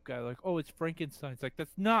patched up guy, like, oh, it's Frankenstein. It's like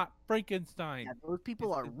that's not Frankenstein. Yeah, those people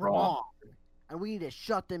It's are the wrong. And we need to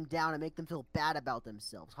shut them down and make them feel bad about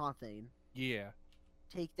themselves, huh, Thane? Yeah,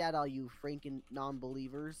 Take that, all you Franken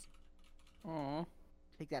non-believers. Aw.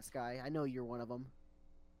 Take that, Sky. I know you're one of them.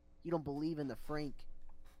 You don't believe in the Frank.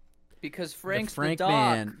 Because Frank's Frank the dog.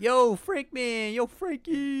 man. Yo, Frank man. Yo,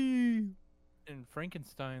 Frankie. in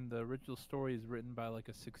Frankenstein, the original story is written by like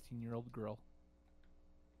a 16-year-old girl.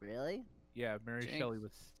 Really? Yeah, Mary Jinx. Shelley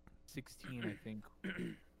was 16, I think.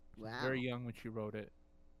 Wow. Very young when she wrote it.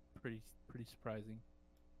 Pretty surprising.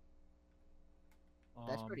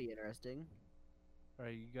 That's pretty interesting.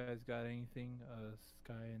 Alright, you guys got anything?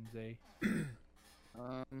 Sky and Zay.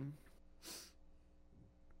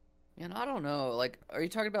 Man, I don't know. Like, are you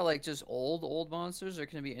talking about like just old monsters, or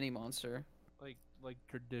can it be any monster? Like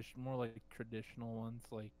more like traditional ones,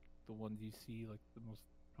 like the ones you see, like the most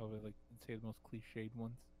probably like I'd say the most cliched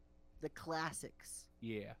ones. The classics.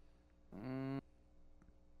 Yeah.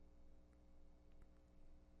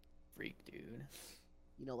 Freak, dude.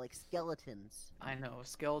 You know, like skeletons. I know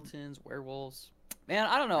skeletons, werewolves. Man,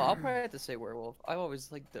 I don't know. I'll probably have to say werewolf. I've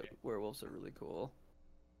always liked the werewolves are really cool.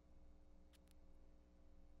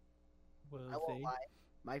 What I else, won't Zay? lie.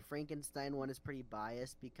 My Frankenstein one is pretty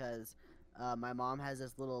biased because my mom has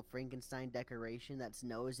this little Frankenstein decoration that's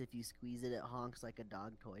nose. If you squeeze it, it honks like a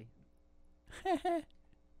dog toy.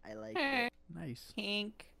 I like it. Nice.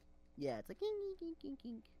 Pink. Yeah, it's like kink, kink, kink,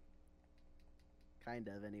 kink. Kind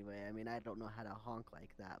of, anyway. I mean, I don't know how to honk like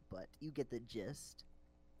that, but you get the gist.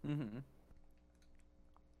 Mm-hmm.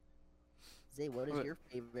 Zay, what is What- your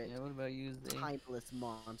favorite Yeah, what about you, Zay? timeless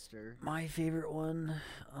monster? My favorite one,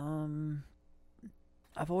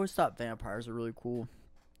 I've always thought vampires are really cool.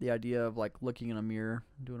 The idea of like looking in a mirror,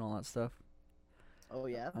 doing all that stuff. Oh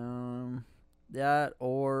yeah, That,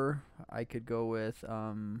 or I could go with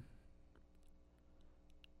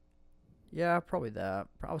yeah, probably that.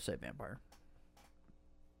 I'll say vampire.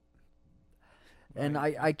 And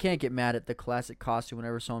Right. I can't get mad at the classic costume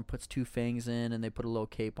whenever someone puts two fangs in and they put a little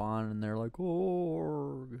cape on and they're like,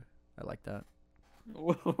 oh, I like that.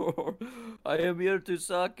 I am here to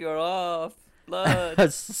suck your off.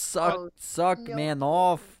 Blood. suck, Oh, suck, no. man,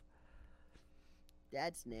 off.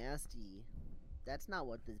 that's nasty. That's not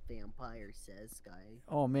what the vampire says, Sky.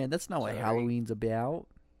 Oh man, that's not what Sorry. Halloween's about.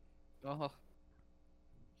 Oh.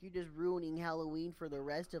 You're just ruining Halloween for the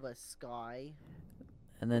rest of us, Sky.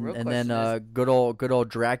 And then real and then question is- good old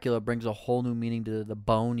Dracula brings a whole new meaning to the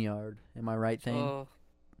boneyard. Am I right, Thane? Oh.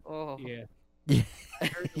 Oh. Yeah. I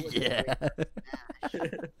heard it was a Yeah. great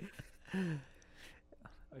smash.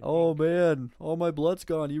 I Oh think- man, all my blood's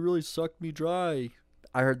gone. You really sucked me dry.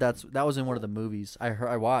 I heard that was in one of the movies.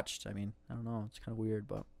 I watched. I mean, I don't know. It's kind of weird,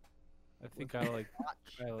 but I think I like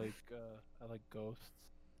Watch. I like ghosts.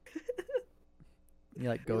 you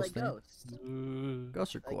like You ghosts. like Thane? ghosts?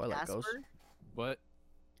 Ghosts are cool. Like I like Casper? ghosts. What?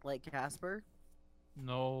 Like Casper?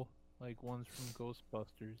 No, like ones from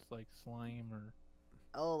Ghostbusters, like slime or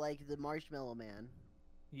Oh, like the Marshmallow Man.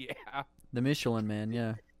 yeah. The Michelin Man,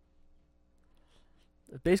 yeah.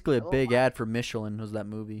 Basically, a Oh big my- ad for Michelin was that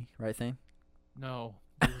movie, right, Thane? No,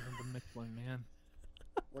 it wasn't the Michelin Man.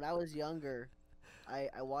 When I was younger, I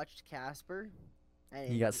watched Casper.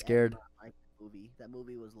 And You got I did scared. not like the movie. That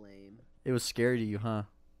movie was lame. It was scary to you, huh?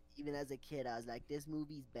 Even as a kid, I was like, "This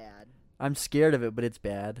movie's bad, I'm scared of it, but it's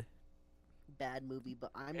bad. bad movie."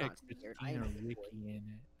 But I'm Yeah, not scared. I Christina enjoy Ricci it. in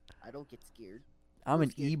it. I don't get scared. I'm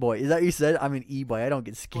an scared. e-boy. Is that what you said? I'm an e-boy. I don't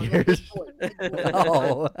get Oh, no, scared. big boy, big boy,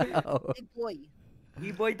 Oh, wow. big boy.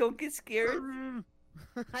 You boy, don't get scared.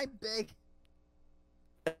 I'm big.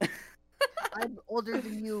 I'm older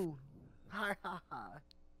than you. Ha ha ha.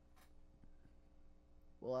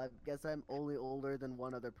 Well, I guess I'm only older than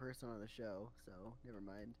one other person on the show, so never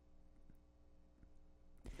mind.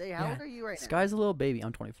 Hey, how Yeah, old are you right Sky's a little baby.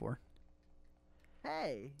 I'm 24. now?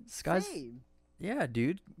 Hey, Sky's same. yeah,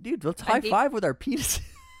 dude. Dude, let's I high think- five with our penis.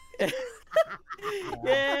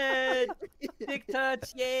 Yeah. Dick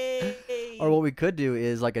touch. Yay. Or what we could do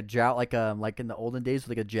is like a joust, like in the olden days,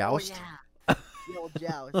 like a joust. Oh, yeah. The old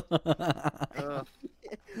joust. Ugh.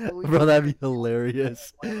 But we Bro, just that'd be turned-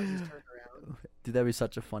 hilarious. Why don't we just turn around? Dude, that'd be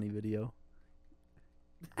such a funny video.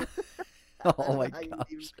 I Oh don't my know how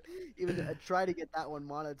you gosh. even try to get that one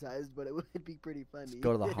monetized, but it would be pretty funny.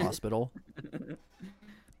 Go to the hospital.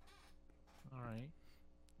 All right.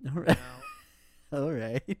 All right. Now, All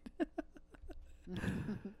right.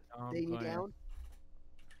 I'm Stay you going- down.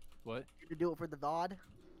 What? You to do it for the VOD.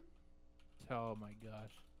 Oh my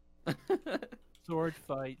gosh. Sword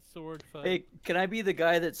fight. Sword fight. Hey, can I be the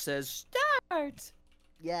guy that says start?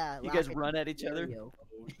 Yeah. You laugh guys run at each other? stereo.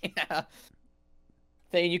 Yeah.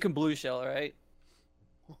 Thane, you can blue shell, right?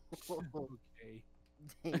 Okay.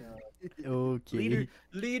 Damn. Okay.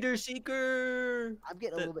 Leader seeker. I'm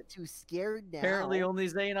getting a little bit too scared now. Apparently, only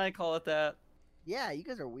Zay and I call it that. Yeah, you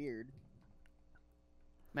guys are weird.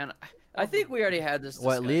 Man, I think we already had this.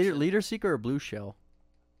 What discussion. leader seeker or blue shell?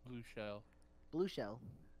 Blue shell. Blue shell.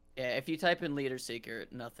 Yeah, if you type in leader seeker,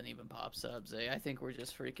 nothing even pops up. Zay, I think we're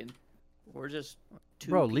just two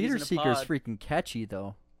Bro, peas leader in a seeker's pod. freaking catchy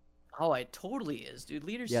though. Oh, it totally is, dude.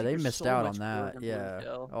 Leader Yeah, they Seeker's missed so out much on cooler that. than Blue Yeah.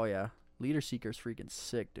 Shell. Oh yeah. Leader seeker's freaking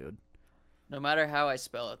sick, dude. No matter how I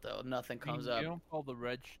spell it, though, nothing I mean, comes you up. don't call the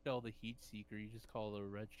red shell the heat seeker. You just call it a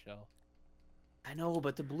red shell. I know,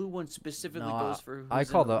 but the blue one specifically No, goes for. Who's I in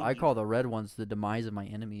call the I lead. call the red ones the demise of my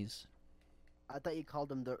enemies. I thought you called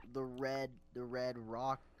them the red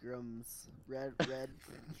rockrums. Red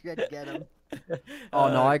get them. Oh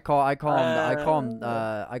no, Uh, I call them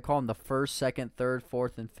uh, I call them the first, second, third,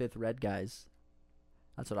 fourth, and fifth red guys.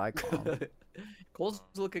 That's what I call them. Cole's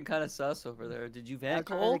looking kind of sus over there. Did you I vent, was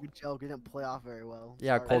trying to Cole? make a joke. It didn't play off very well.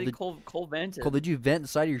 Yeah, Sorry. I Cole, think did- Cole vented. Cole, did you vent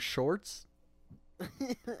inside your shorts?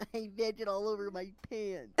 I vented all over my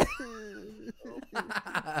pants.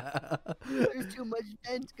 There's too much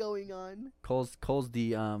vent going on. Cole's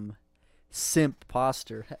the Simp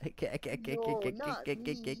poster. not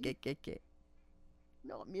me.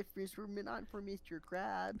 No, not for Mr.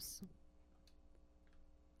 Krabs.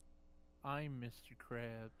 I'm Mr.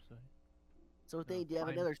 Krabs. So, Thane, do you have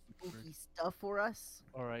I'm another Mr. Krabs. spooky stuff for us?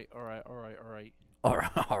 All right. All right. Like,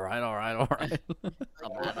 Alright, Alright, alright, this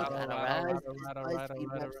alright, BuzzFeed alright.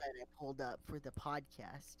 website I pulled up for the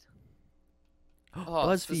podcast. Oh,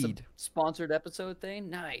 is this a BuzzFeed. sponsored episode thing?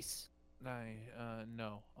 Nice.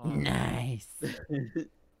 No. Nice.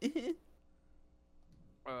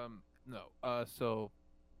 No. So,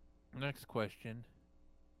 next question.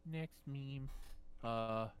 Next meme.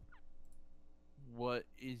 What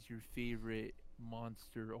is your favorite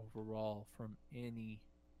monster overall from any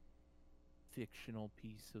fictional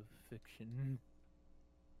piece of fiction?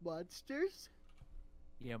 Monsters?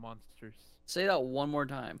 Yeah, monsters. Say that one more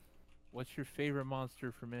time. What's your favorite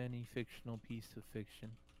monster from any fictional piece of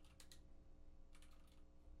fiction?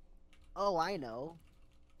 Oh, I know.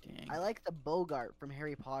 Dang. I like the Bogart from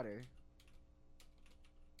Harry Potter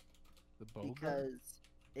The Bogart? because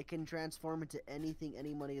it can transform into anything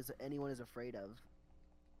anyone is afraid of. Is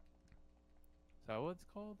that what it's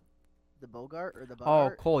called? The Bogart or the Oh,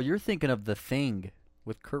 Bogart? Cole, you're thinking of The Thing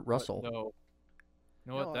with Kurt What? Russell. No.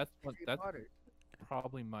 You know No, what? That's Harry that's Potter.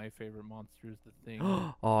 probably my favorite monster is the Thing.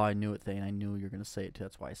 Oh, I knew it, Thane. I knew you were gonna say it too.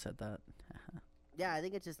 That's why I said that. Yeah, I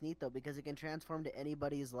think it's just neat though because it can transform to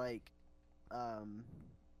anybody's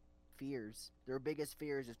fears. Their biggest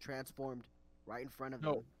fears is transformed right in front of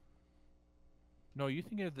No. them. No, you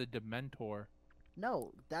thinking of the Dementor.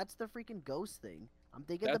 No, that's the freaking ghost thing. I'm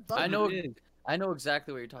thinking That's the Bogart. I know- what it is. I know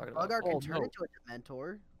exactly what you're talking about. Bogart Oh, can turn no. into a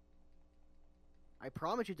Dementor. I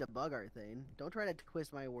promise you it's a Bogart thing. Don't try to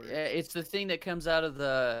twist my words. Yeah, it's the thing that comes out of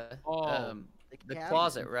the Oh. the cabinet.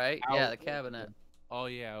 closet, right? Yeah, the Out. cabinet. Oh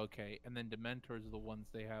yeah, okay. And then Dementors are the ones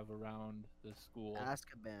they have around the school.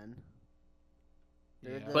 Azkaban.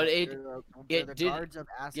 They're Yeah. the, But it- they're it the did- guards of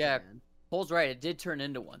Azkaban. yeah, Cole's right. It did turn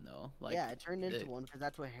into one though. Like yeah, it turned into it- one because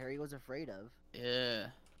that's what Harry was afraid of.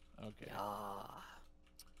 Yeah. Okay. Ah.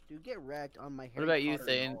 Dude, get wrecked on my. What Harry about you, Potter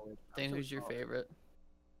Thane? knowledge. I'm Thane, so who's your sorry. favorite?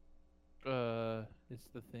 It's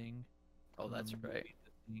the Thing. Oh, from that's the right. movie,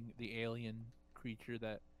 The Thing, the alien creature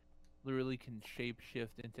that literally can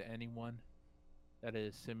shapeshift into anyone that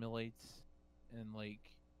it assimilates, and like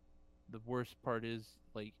the worst part is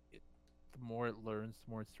the more it learns,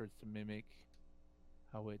 the more it starts to mimic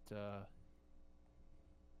how it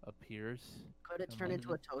appears. Could it Come turn on.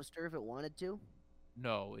 into a toaster if it wanted to?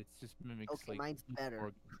 No, it's just mimics Okay, like mine's living better.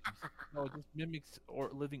 organisms. No, it just mimics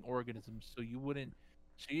living organisms, so you wouldn't.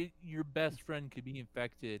 So your best friend could be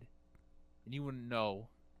infected, and you wouldn't know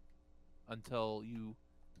until you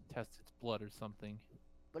test its blood or something.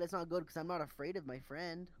 But it's not good because I'm not afraid of my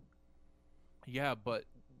friend. Yeah, but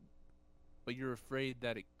you're afraid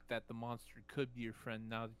that the monster could be your friend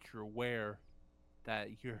now that you're aware that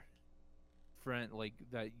your friend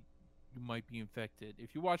that you might be infected.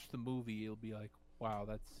 If you watch the movie, it'll be like, wow,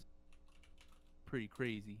 that's pretty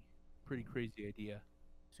crazy. Pretty crazy idea.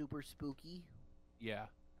 Super spooky. Yeah.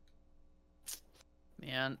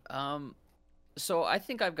 Man, so I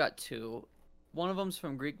think I've got two. One of them's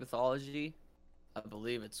from Greek mythology. I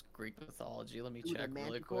believe it's Greek mythology. Let me Ooh, the check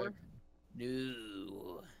really Manticore? quick.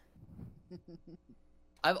 No.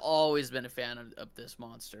 I've always been a fan of this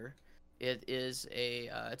monster. It is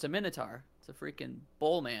it's a Minotaur. It's a freaking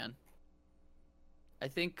bull man. I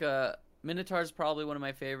think Minotaur is probably one of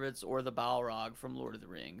my favorites, or the Balrog from Lord of the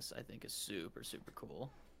Rings. I think is super, super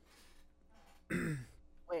cool.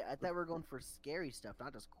 Wait, I thought we were going for scary stuff,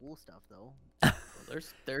 not just cool stuff, though. Well,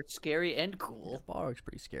 they're scary and cool. Balrog's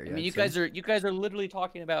pretty scary. I mean, I'd you say. guys are literally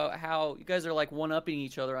talking about how you guys are like one-upping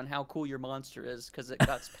each other on how cool your monster is because it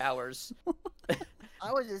got powers.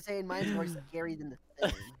 I was just saying mine's more scary than the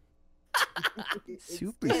thing. It's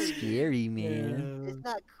super scary. scary, man. It's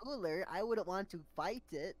not cooler. I wouldn't want to fight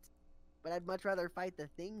it, but I'd much rather fight the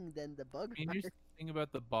thing than the bug. I mean, here's the thing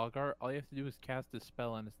about the Bogart. All you have to do is cast a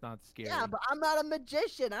spell, and it's not scary. Yeah, but I'm not a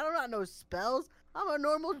magician. I don't know no spells. I'm a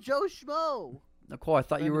normal Joe Schmo. Nicole, I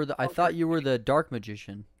thought you were the dark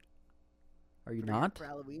magician. Are you Forgot not? For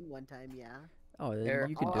Halloween one time, yeah. Oh, then Here,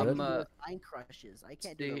 you can I'll- do I'm, it. Mind crushes. I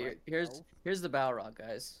can't See, do the here, right here's spell. here's the Balrog,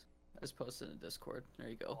 guys. I just posted in Discord. There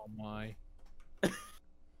you go. Oh my. What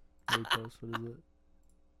is it?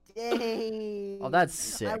 Dang. Oh, that's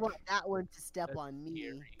I sick. want that one to step That's on me.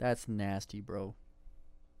 scary. That's nasty, bro.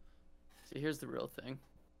 See, here's the real thing.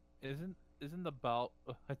 Isn't the belt?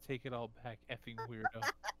 I take it all back, effing weirdo.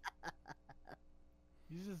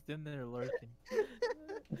 He's just in there lurking.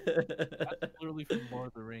 That's literally from Lord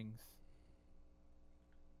of the Rings.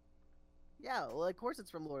 Yeah, well, of course it's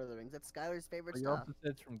from Lord of the Rings. That's Skylar's favorite But you stuff. also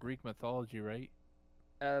said it's from Greek mythology, right?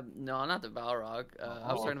 No, not the Balrog. I was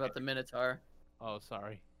Oh, talking about okay. the Minotaur. Oh,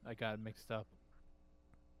 sorry, I got it mixed up.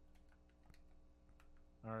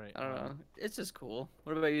 All right. I don't know. It's just cool.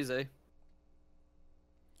 What about you, Zay?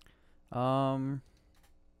 I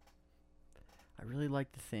really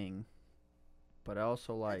like the Thing, but I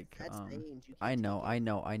also like That's Thane. You I can't know, take I it.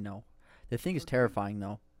 know, I know. The Thing is Okay. terrifying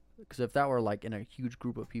though, because if that were like in a huge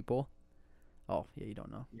group of people, oh yeah, you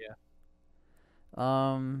don't know. Yeah.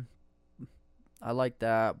 I like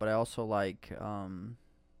that, but I also like I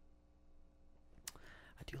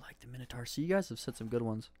do like the Minotaur. See, you guys have said some good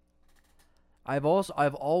ones. I've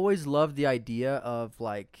always loved the idea of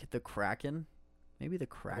like the Kraken. Maybe the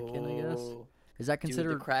Kraken, I guess. Oh, Is that dude,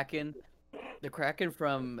 considered the Kraken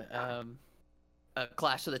from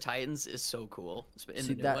Clash of the Titans is so cool. In See,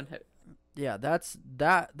 the new that- one. Yeah,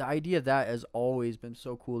 the idea of that has always been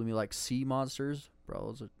so cool to me. Like sea monsters, bro.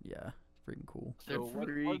 Those are, yeah, freaking cool. They're So what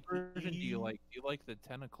freaky. version do you like? Do you like the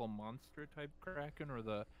tentacle monster type Kraken or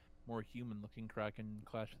the more human-looking Kraken in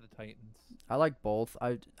Clash of the Titans? I like both.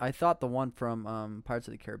 I thought the one from Pirates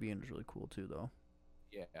of the Caribbean was really cool too, though.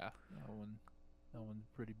 Yeah, that one's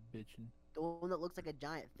pretty bitchin'. The one that looks like a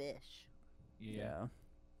giant fish. Yeah.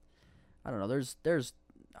 I don't know. There's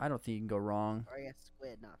I don't think you can go wrong. Or I guess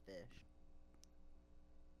squid, not fish.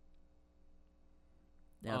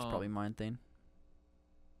 Yeah, that's probably mine thing.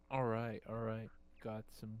 All right. Got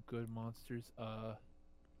some good monsters.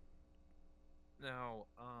 Now,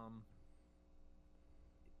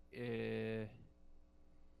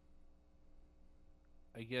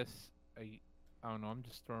 I guess I don't know. I'm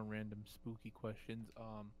just throwing random spooky questions.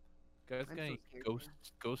 Guys, I'm got so any scared,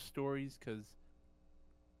 ghost stories? Cause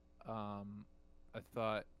I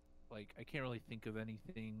thought like I can't really think of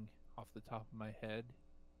anything off the top of my head.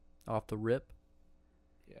 Off the rip.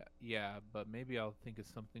 Yeah, but maybe I'll think of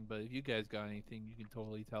something. But if you guys got anything, you can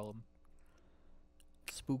totally tell them.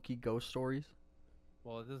 Spooky ghost stories.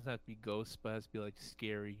 Well, it doesn't have to be ghosts, but it has to be like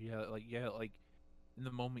scary. Like in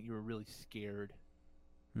the moment you were really scared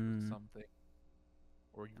of Hmm. something,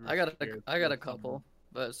 or you were I got a scared I got a of someone. couple,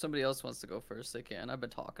 but if somebody else wants to go first, they can. I've been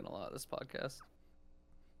talking a lot this podcast.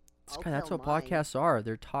 I'll That's tell what mine. podcasts are.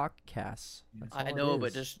 They're talk casts. Yeah. That's I all it know,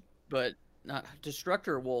 but is. not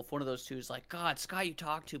Destructor or Wolf. One of those two is like, God, Sky, you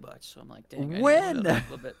talk too much. So I'm like, dang. I need to When? shut up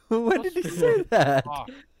a little bit. When did he say that? Talk.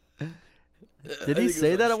 I Did think he it was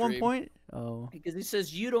say on that at one stream. point? Oh, Because he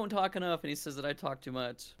says you don't talk enough, and he says that I talk too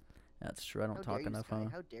much. that's true. I How don't dare talk you, enough, Sky? huh?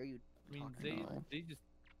 How dare you I mean, talk they enough? they just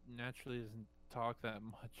naturally doesn't talk that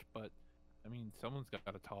much, but I mean, someone's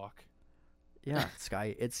got to talk. Yeah,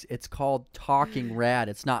 Sky. It's called talking rad.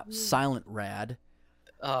 It's not silent rad.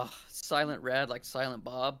 Silent Rad, like Silent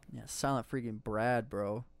Bob. Yeah, silent freaking Brad,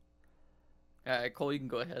 bro. All right, Cole, you can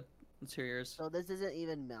go ahead. Let's hear yours. So this isn't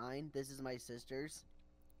even mine. This is my sister's.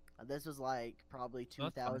 This was like probably That's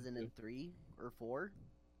fine, too. 2003 or 4.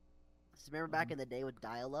 So remember back in the day with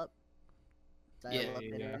dial-up? Yeah, Dial-up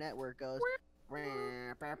yeah. internet where it goes,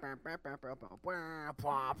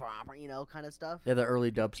 you know, kind of stuff. Yeah, the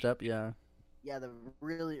early dubstep. Yeah, Yeah, the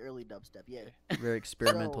really early dubstep. Yeah. very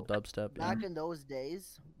experimental So, dubstep. Yeah. Back in those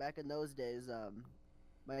days,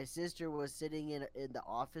 my sister was sitting in the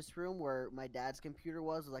office room where my dad's computer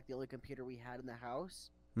was like the only computer we had in the house.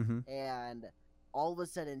 Mm-hmm. And all of a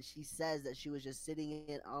sudden she says that she was just sitting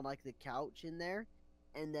on like the couch in there,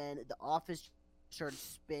 and then the office started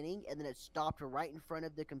spinning, and then it stopped right in front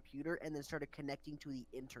of the computer, and then started connecting to the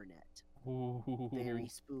internet. Very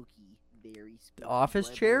spooky. Very spooky. office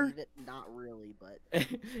Do I chair? believe it? Not really, but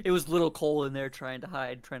It was little Cole in there trying to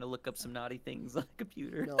hide, trying to look up some naughty things on the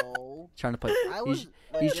computer. no. Trying to play. I was.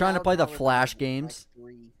 He's trying to I play the would Flash probably be, like, games.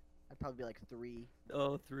 3. I'd probably be like 3.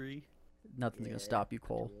 Oh, 3. Nothing's Yeah, gonna stop you, not too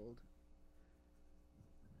Cole. old.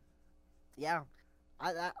 Yeah,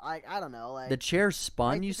 I don't know. Like The chair my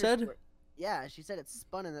spun. You sister said. swear- Yeah, she said it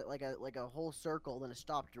spun in like a whole circle, then it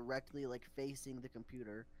stopped directly like facing the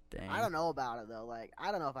computer. Dang. I don't know about it though. Like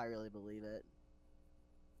I don't know if I really believe it.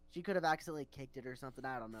 She could have accidentally kicked it or something.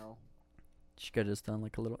 I don't know. She could have just done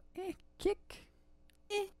like a little kick.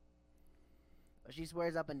 But she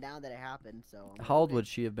swears up and down that it happened. So I'm like, How old okay. would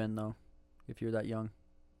she have been though, if you're that young?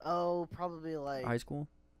 Oh, probably like High school.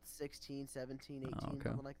 16, 17, 18, Oh, okay.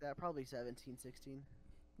 something like that. Probably 17, 16.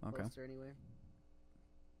 Okay. Closer anyway.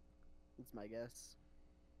 That's my guess.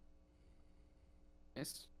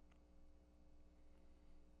 Nice.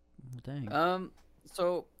 Dang.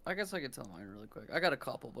 So I guess I could tell mine really quick. I got a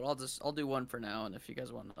couple, but I'll do one for now, and if you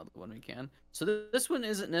guys want another one, we can. So this one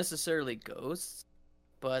isn't necessarily ghosts,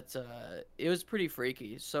 but it was pretty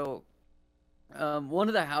freaky. So One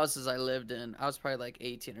of the houses I lived in, I was probably like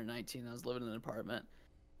 18 or 19. I was living in an apartment,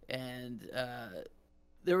 and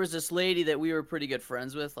there was this lady that we were pretty good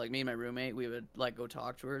friends with. Like, me and my roommate, we would like go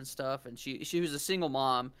talk to her and stuff. And she was a single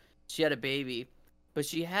mom. She had a baby, but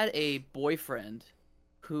she had a boyfriend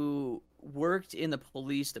who worked in the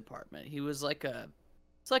police department. He was like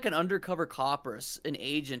it's like an undercover cop or an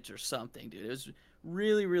agent or something, dude. It was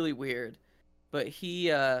really, really weird. But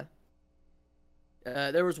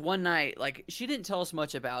there was one night, like, she didn't tell us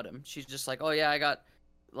much about him. She's just like, oh yeah, I got,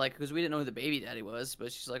 like, because we didn't know who the baby daddy was,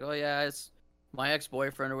 but she's like, oh yeah, it's my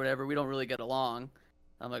ex-boyfriend or whatever. We don't really get along.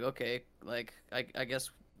 I'm like, okay, like, I guess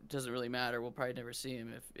it doesn't really matter. We'll probably never see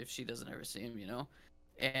him if she doesn't ever see him, you know?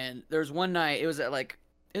 And there was one night, it was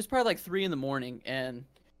probably like 3 a.m, and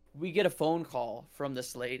we get a phone call from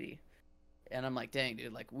this lady. And I'm like, dang,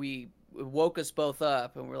 dude, like, it woke us both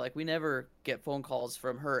up, and we're like, we never get phone calls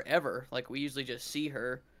from her ever. Like, we usually just see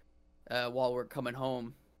her while we're coming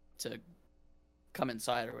home to come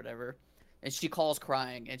inside or whatever. And she calls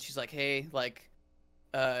crying, and she's like, hey, like,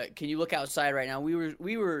 can you look outside right now?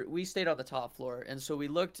 We stayed on the top floor, and so we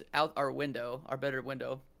looked out our window, our bedroom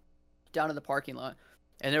window, down in the parking lot,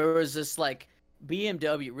 and there was this like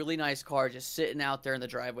BMW, really nice car, just sitting out there in the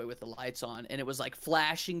driveway with the lights on, and it was like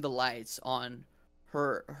flashing the lights on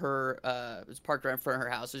her it was parked right in front of her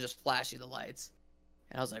house. It was just flashing the lights.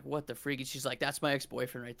 And I was like, what the freak? And she's like, that's my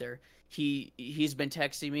ex-boyfriend right there. He's been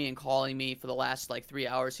texting me and calling me for the last like 3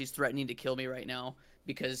 hours. He's threatening to kill me right now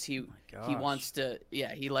because he wants to,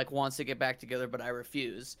 he like wants to get back together, but I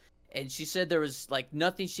refuse. And she said there was like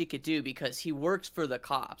nothing she could do because he works for the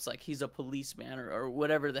cops. Like, he's a policeman or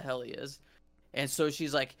whatever the hell he is. And so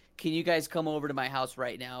she's like, can you guys come over to my house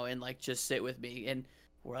right now and like just sit with me? And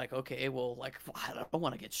we're like, okay, well, like, I don't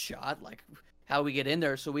want to get shot. Like, how we get in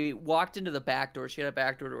there? So we walked into the back door. She had a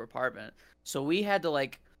back door to her apartment. So we had to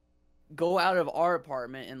like go out of our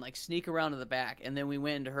apartment and like sneak around to the back. And then we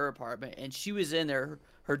went into her apartment, and she was in there.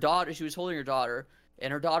 Her daughter, she was holding her daughter,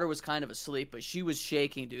 and her daughter was kind of asleep, but she was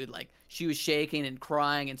shaking, dude. Like, she was shaking and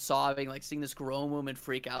crying and sobbing, like seeing this grown woman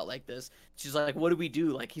freak out like this. She's like, what do we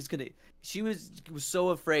do? Like, she was so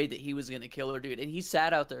afraid that he was going to kill her, dude. And he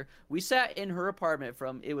sat out there. We sat in her apartment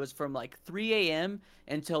from like 3 a.m.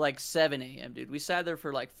 until like 7 a.m., dude. We sat there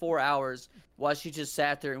for like 4 hours while she just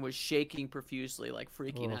sat there and was shaking profusely, like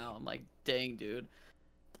freaking out. I'm like, dang, dude.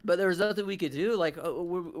 But there was nothing we could do. Like, oh,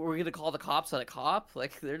 we're going to call the cops on a cop?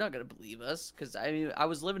 Like, they're not going to believe us. Because, I mean, I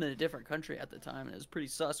was living in a different country at the time, and it was pretty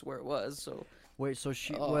sus where it was, so. Wait, so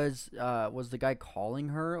she was the guy calling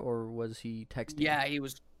her, or was he texting? Yeah, he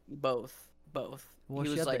was both. Well, he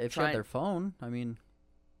was, like, if she had their phone, I mean.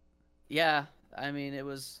 Yeah, I mean, it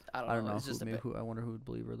was, I don't know. I It's just I wonder who would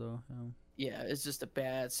believe her, though. Yeah, it's just a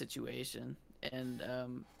bad situation. And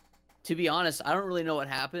to be honest, I don't really know what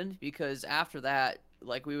happened, because after that,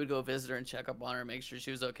 like, we would go visit her and check up on her, make sure she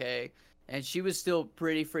was okay. And she was still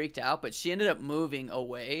pretty freaked out, but she ended up moving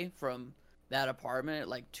away from that apartment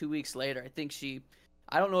like 2 weeks later.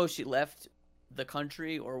 I don't know if she left the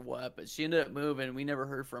country or what, but she ended up moving, and we never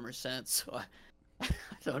heard from her since. So I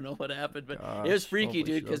don't know what happened, but it was freaky,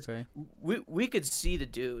 dude, because we could see the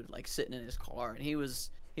dude like sitting in his car, and he was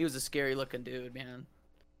a scary looking dude, man.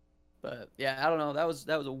 But yeah, I don't know. That was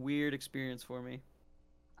a weird experience for me.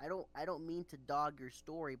 I don't mean to dog your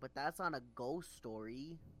story, but that's not a ghost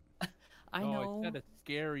story. I know. Oh, it's not a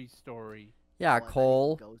scary story. Yeah, Well,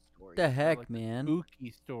 Cole. ghost story. The heck, Like a man. spooky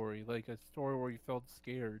story, like a story where you felt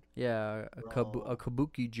scared. Yeah, a Bro.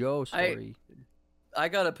 Kabuki Joe story. I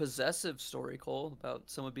got a possessive story, Cole, about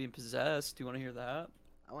someone being possessed. Do you want to hear that?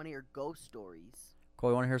 I want to hear ghost stories. Cole,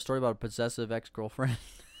 you want to hear a story about a possessive ex-girlfriend?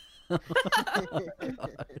 Oh my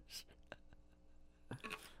gosh.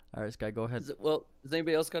 All right, Sky, go ahead. Well, does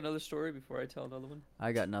anybody else got another story before I tell another one?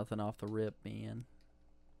 I got nothing off the rip, man.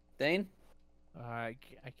 Dane? I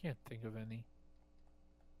can't think of any.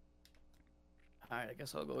 All right, I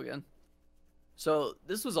guess I'll go again. So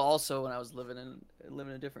this was also when I was living in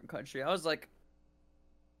a different country. I was like,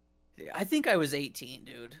 I think I was 18,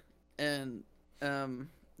 dude, and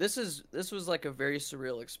this was like a very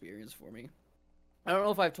surreal experience for me. I don't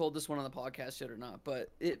know if I've told this one on the podcast yet or not, but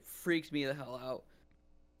it freaked me the hell out.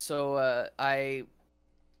 So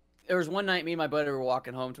there was one night, me and my buddy were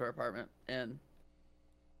walking home to our apartment, and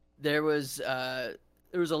there was a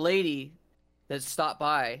lady that stopped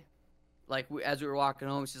by, like, as we were walking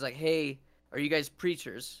home. She's like, "Hey, are you guys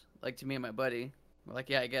preachers?" Like, to me and my buddy. We're like,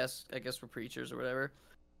 "Yeah, I guess we're preachers or whatever."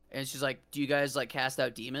 And she's like, "Do you guys like cast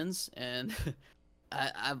out demons?" And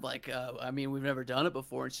I'm like, "I mean, we've never done it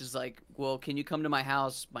before." And she's like, "Well, can you come to my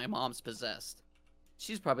house? My mom's possessed."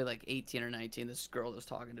 She's probably like 18 or 19. This girl was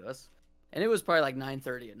talking to us, and it was probably like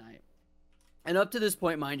 9:30 at night. And up to this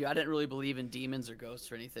point, mind you, I didn't really believe in demons or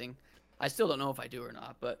ghosts or anything. I still don't know if I do or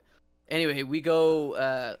not. But anyway, we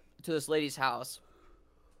go to this lady's house,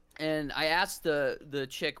 and I asked the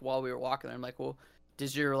chick while we were walking there. I'm like, well,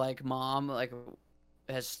 does your like mom like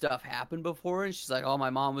has stuff happened before? And she's like, oh,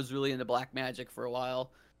 my mom was really into black magic for a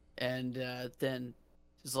while, and then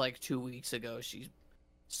it's like 2 weeks ago she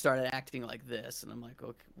started acting like this. And I'm like,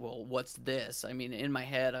 okay, well, what's this? I mean, in my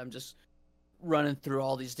head, I'm just running through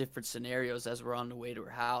all these different scenarios as we're on the way to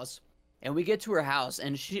her house. And we get to her house,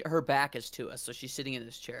 and her back is to us, so she's sitting in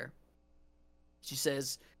this chair. She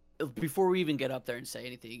says, before we even get up there and say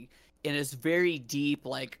anything, in this very deep,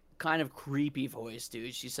 like, kind of creepy voice,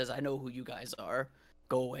 dude, she says, I know who you guys are.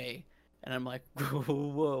 Go away. And I'm like,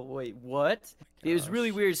 whoa, wait, what? It was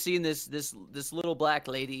really weird seeing this little black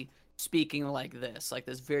lady speaking like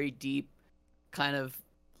this very deep, kind of,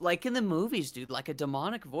 like in the movies, dude, like a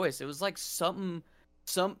demonic voice. It was like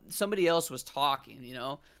somebody else was talking, you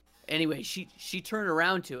know? Anyway, she turned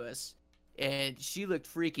around to us, and she looked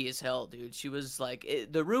freaky as hell, dude. She was like,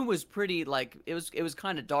 the room was pretty, like, it was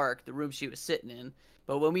kind of dark, the room she was sitting in.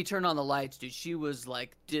 But when we turned on the lights, dude, she was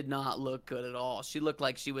like, did not look good at all. She looked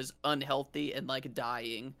like she was unhealthy and like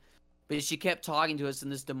dying. But she kept talking to us in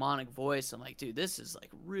this demonic voice. I'm like, dude, this is like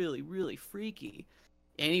really, really freaky.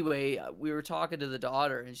 Anyway, we were talking to the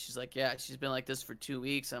daughter, and she's like, yeah, she's been like this for 2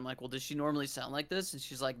 weeks. And I'm like, well, does she normally sound like this? And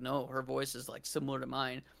she's like, no, her voice is like similar to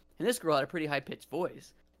mine. And this girl had a pretty high-pitched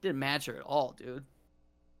voice. Didn't match her at all, dude.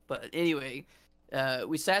 But anyway,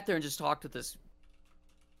 we sat there and just talked with this,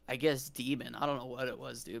 I guess, demon. I don't know what it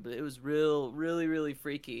was, dude, but it was really, really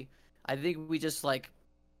freaky. I think we just, like,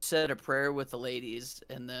 said a prayer with the ladies,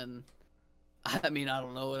 and then, I mean, I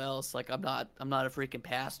don't know what else. Like, I'm not a freaking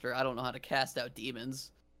pastor. I don't know how to cast out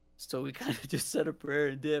demons. So we kind of just said a prayer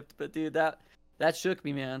and dipped. But, dude, that shook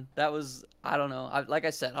me, man. That was, I don't know. Like I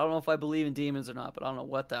said, I don't know if I believe in demons or not, but I don't know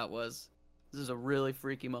what that was. This is a really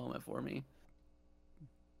freaky moment for me.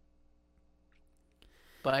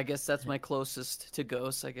 But I guess that's my closest to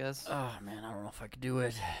ghosts, I guess. Oh man, I don't know if I could do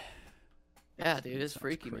it. Yeah, dude, it's Sounds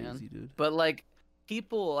freaky, crazy, man. dude. But like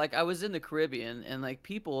people, like I was in the Caribbean, and like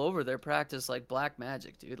people over there practice like black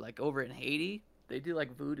magic, dude. Like over in Haiti, they do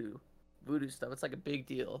like voodoo stuff. It's like a big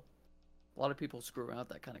deal. A lot of people screw around with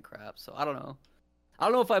that kind of crap. So I don't know. I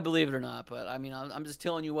don't know if I believe it or not, but I mean, I'm just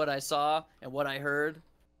telling you what I saw and what I heard.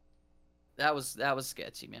 That was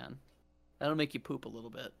sketchy, man. That'll make you poop a little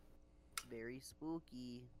bit. Very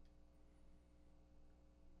spooky.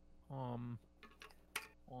 Wob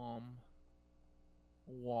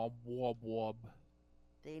wob wob.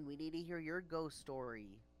 Thane, we need to hear your ghost story.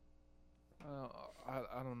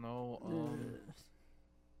 I don't know.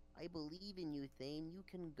 I believe in you, Thane. You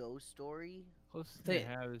can ghost story. Closest thing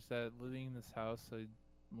I have is that living in this house,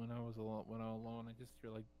 when I was alone, I just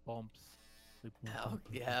hear like bumps. Like, Oh,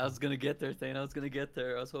 yeah, I was gonna get there, Thane. I was gonna get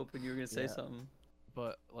there. I was hoping you were gonna say something.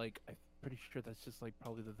 But like, I'm pretty sure that's just like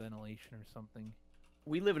probably the ventilation or something.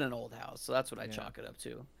 We live in an old house, so that's what I Yeah. chalk it up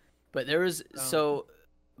to. But there was so.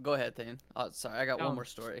 Go ahead, Thane. Oh, sorry, I got one more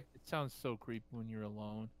story. It sounds so creepy when you're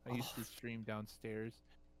alone. I used to stream downstairs,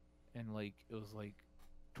 and like it was like,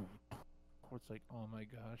 it's like, oh my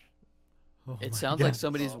gosh. It sounds like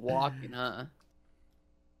somebody's walking, huh?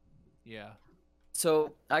 Yeah.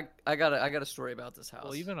 So I got a story about this house.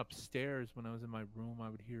 Well, even upstairs when I was in my room, I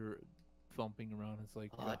would hear thumping around. It's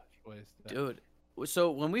like, gosh, what is that? Dude.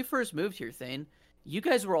 So when we first moved here, Thane, you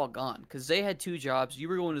guys were all gone because they had 2 jobs. You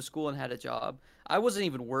were going to school and had a job. I wasn't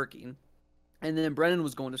even working, and then Brennan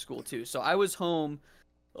was going to school too. So I was home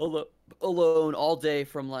alone all day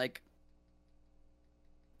from like,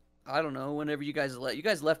 I don't know, whenever you guys left. You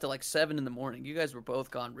guys left at like 7 in the morning. You guys were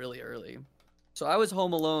both gone really early. So I was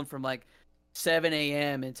home alone from like 7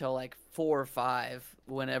 a.m. until like 4 or 5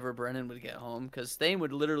 whenever Brennan would get home, because Thane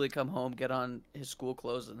would literally come home, get on his school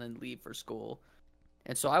clothes, and then leave for school.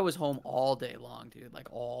 And so I was home all day long, dude,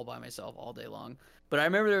 like all by myself all day long. But I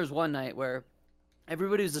remember there was one night where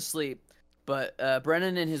everybody was asleep, but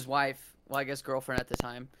Brennan and his wife, well, I guess girlfriend at the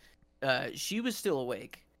time, she was still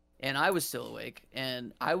awake, and I was still awake,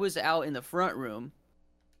 and I was out in the front room,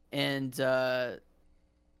 and it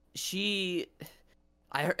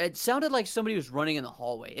sounded like somebody was running in the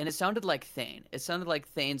hallway, and it sounded like Thane. It sounded like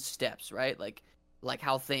Thane's steps, right? Like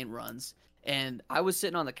how Thane runs. And I was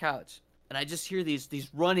sitting on the couch, and I just hear these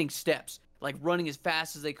running steps, like running as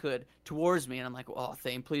fast as they could towards me, and I'm like, oh,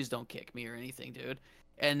 Thane, please don't kick me or anything, dude.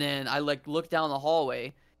 And then I like looked down the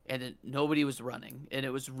hallway, and then nobody was running, and it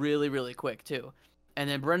was really, really quick too. And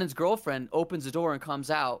then Brennan's girlfriend opens the door and comes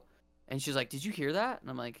out, And she's like, "Did you hear that?" And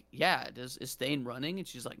I'm like, "Yeah, is Thane running?" And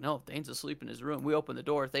she's like, "No, Thane's asleep in his room." We opened the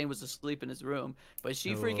door. Thane was asleep in his room, but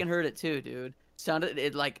she freaking heard it too, dude. Sounded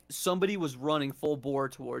it like somebody was running full bore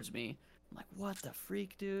towards me. I'm like, "What the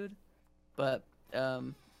freak, dude?" But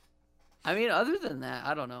I mean, other than that,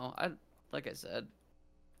 I don't know. Like I said,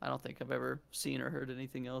 I don't think I've ever seen or heard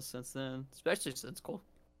anything else since then. Especially since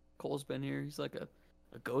Cole's been here. He's like a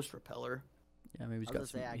ghost repeller. Yeah, maybe I was gonna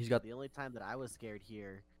say, actually, he's got. the only time that I was scared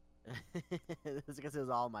here, it's because it was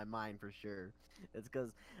all in my mind for sure. It's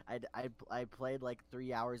because I played like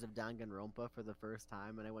 3 hours of Danganronpa for the first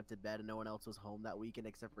time, and I went to bed, and no one else was home that weekend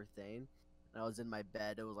except for Thane. And I was in my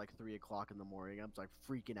bed. It was like 3 o'clock in the morning. I was like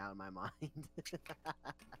freaking out in my mind.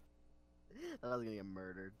 I was gonna get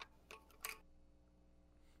murdered.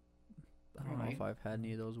 I don't know if I've had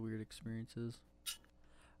any of those weird experiences.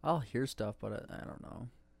 I'll hear stuff, but I don't know.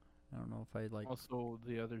 I don't know if I like. Also,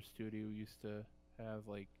 the other studio used to have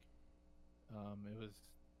like, it was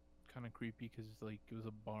kind of creepy because like it was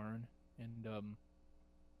a barn, and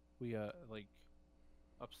we like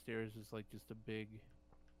upstairs is like just a big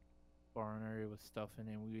barn area with stuff in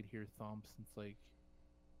it. And we would hear thumps. And it's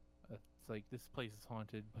like this place is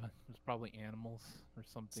haunted, but there's probably animals or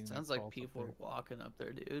something. Sounds that like crawls up people there. are walking up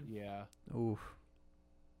there, dude. Yeah, Oof.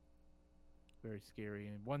 very scary.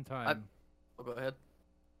 And one time. Oh, go ahead.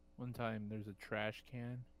 One time, there's a trash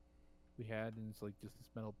can we had, and it's like just this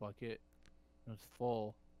metal bucket, and it's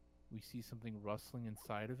full. We see something rustling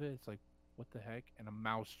inside of it. It's like, what the heck? And a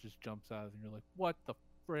mouse just jumps out, and you're like, what the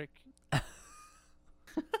frick?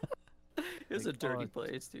 It's Like, a dirty oh,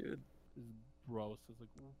 place, dude. This is gross. It's like,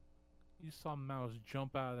 well, you saw a mouse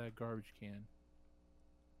jump out of that garbage can.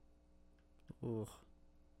 Ugh.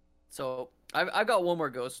 So I've got one more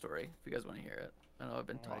ghost story if you guys want to hear it. I know I've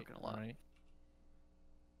been All right, talking a lot. all right.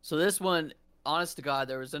 So this one, honest to God,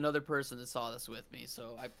 there was another person that saw this with me.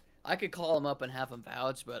 So I could call him up and have him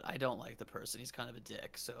vouch, but I don't like the person. He's kind of a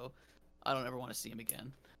dick, so I don't ever want to see him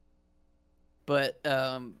again. But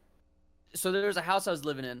so there was a house I was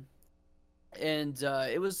living in, and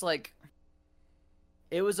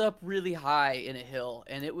it was up really high in a hill,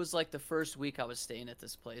 and it was like the first week I was staying at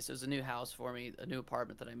this place. It was a new house for me, a new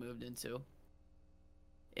apartment that I moved into,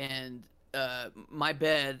 and my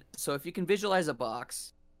bed. So if you can visualize a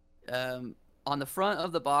box. On the front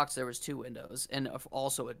of the box there was 2 windows and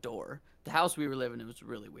also a door. The house we were living in was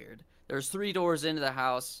really weird. There was 3 doors into the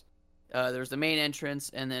house. There was the main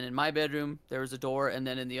entrance, and then in my bedroom there was a door, and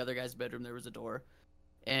then in the other guy's bedroom there was a door.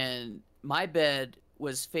 And my bed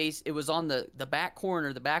was it was on the back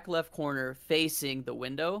corner, the back left corner, facing the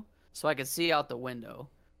window, so I could see out the window.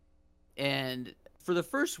 And for the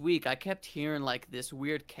first week I kept hearing like this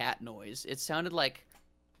weird cat noise. It sounded like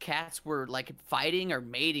cats were like fighting or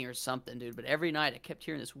mating or something, dude. But every night I kept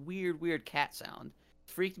hearing this weird cat sound.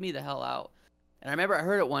 It freaked me the hell out. And I remember I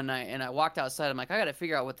heard it one night, and I walked outside. I'm like, I gotta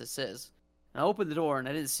figure out what this is. And I opened the door, and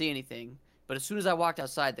I didn't see anything. But as soon as I walked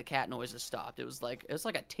outside, the cat noises stopped. It was like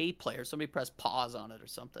a tape player. Somebody pressed pause on it or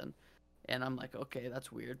something. And I'm like, okay,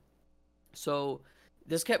 that's weird. So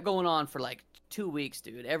this kept going on for like 2 weeks,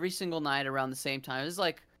 dude. Every single night around the same time. It was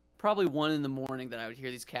like probably 1 in the morning that I would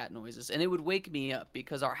hear these cat noises, and it would wake me up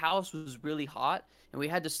because our house was really hot and we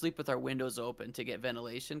had to sleep with our windows open to get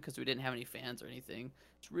ventilation because we didn't have any fans or anything.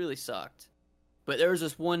 It really sucked. But there was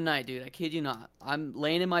this one night, dude, I kid you not, I'm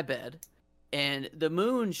laying in my bed and the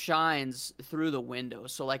moon shines through the window,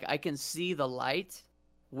 so like I can see the light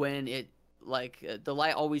when it the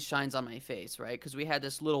light always shines on my face, right? Because we had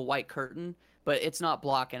this little white curtain, but it's not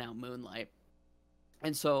blocking out moonlight.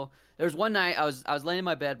 And so there was one night I was laying in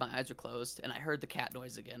my bed, my eyes were closed, and I heard the cat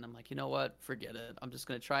noise again. I'm like, you know what? Forget it. I'm just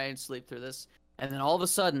gonna try and sleep through this. And then all of a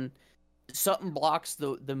sudden, something blocks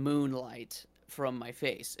the moonlight from my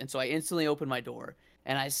face, and so I instantly open my door,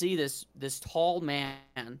 and I see this tall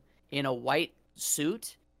man in a white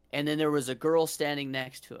suit, and then there was a girl standing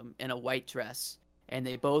next to him in a white dress, and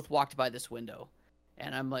they both walked by this window,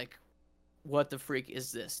 and I'm like, what the freak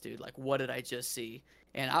is this, dude? Like, what did I just see?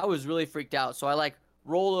 And I was really freaked out, so I like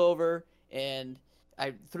rolled over and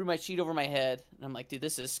I threw my sheet over my head, and I'm like, dude,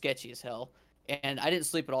 this is sketchy as hell. And I didn't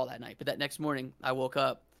sleep at all that night, but that next morning I woke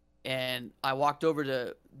up and I walked over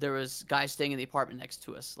to, there was guys staying in the apartment next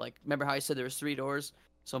to us. Like, remember how I said there was 3 doors?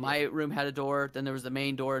 So my room had a door, then there was the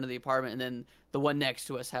main door into the apartment, and then the one next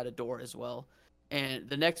to us had a door as well. And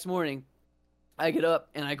the next morning I get up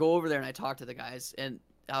and I go over there and I talk to the guys, and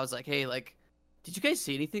I was like, hey, like, did you guys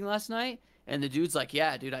see anything last night? And the dude's like,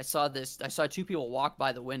 yeah, dude, I saw 2 people walk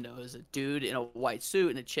by the window. It was a dude in a white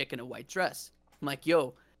suit and a chick in a white dress. I'm like,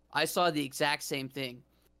 yo, I saw the exact same thing.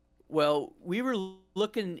 Well, we were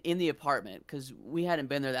looking in the apartment because we hadn't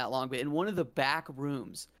been there that long, but in one of the back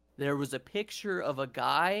rooms, there was a picture of a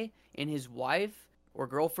guy and his wife or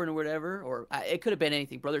girlfriend or whatever, or it could have been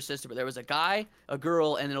anything, brother, sister, but there was a guy, a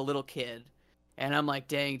girl, and then a little kid. And I'm like,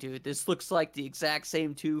 dang, dude, this looks like the exact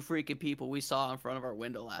same two freaking people we saw in front of our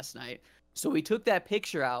window last night. So we took that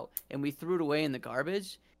picture out and we threw it away in the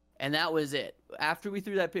garbage, and that was it. After we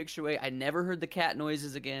threw that picture away, I never heard the cat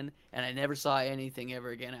noises again, and I never saw anything ever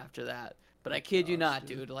again after that. But I kid you not,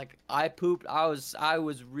 dude. Like, I pooped. I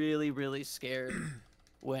was really, really scared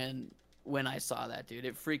when I saw that, dude.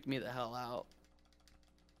 It freaked me the hell out.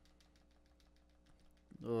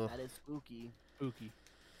 Ugh. That is spooky. Spooky.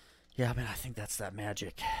 Yeah, man, I think that's that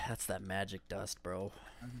magic. That's that magic dust, bro.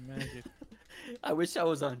 Magic. I wish I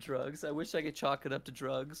was on drugs. I wish I could chalk it up to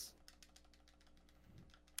drugs.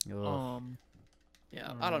 Ugh.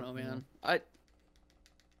 Yeah, I don't know, man.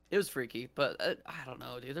 It was freaky, but I don't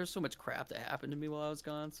know, dude. There's so much crap that happened to me while I was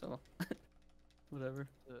gone, so whatever.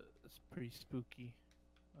 It's a pretty spooky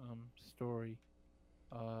story.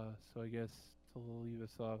 So I guess to leave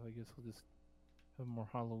us off, I guess we'll just have a more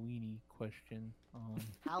Halloweeny question.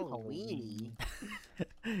 Halloweeny?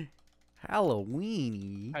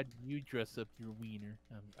 Halloweeny. How do you dress up your wiener?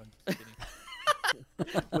 I'm just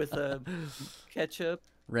kidding. With ketchup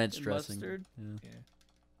Ranch and dressing. mustard. Yeah.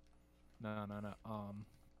 No.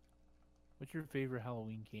 What's your favorite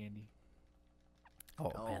Halloween candy?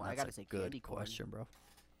 Oh, Oh, man, I that's gotta a say good candy corn. question, bro.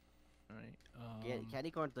 All right. Candy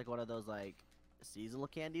corn's like one of those like seasonal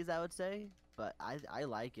candies, I would say. But I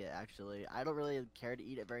like it actually. I don't really care to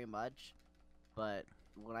eat it very much, but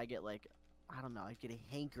when I get like, I don't know, I get a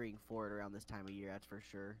hankering for it around this time of year. That's for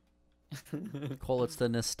sure. Cole, it's the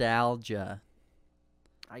nostalgia.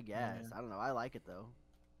 I guess. Yeah. I don't know. I like it though.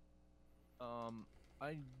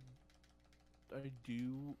 I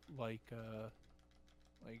do like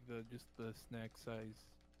the just the snack size,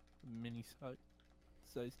 mini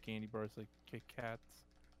size candy bars like Kit Kats.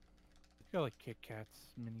 I got like Kit Kats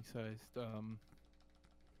mini sized.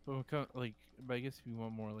 But I guess if you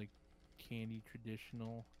want more like candy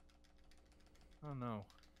traditional, I don't know.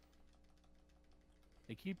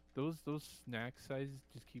 They keep those snack sizes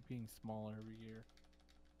just keep getting smaller every year.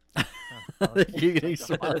 You're getting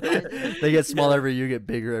smaller. They get smaller every year, you get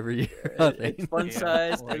bigger every year. I It's think. fun Yeah,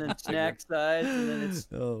 size, like and then bigger. snack size, and then it's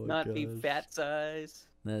Oh my not be gosh. fat size.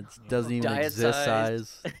 That Yeah. doesn't even Diet exist size.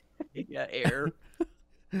 size. Yeah, air.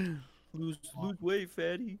 lose weight,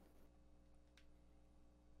 fatty.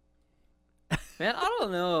 Man, I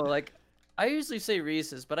don't know. Like, I usually say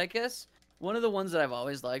Reese's, but I guess one of the ones that I've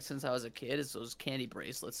always liked since I was a kid is those candy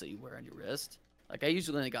bracelets that you wear on your wrist. Like, I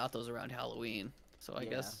usually only got those around Halloween, so I Yeah.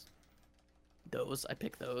 guess I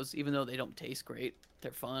pick those, even though they don't taste great.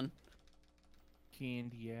 They're fun.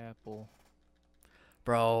 Candy apple.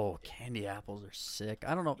 Bro, candy apples are sick.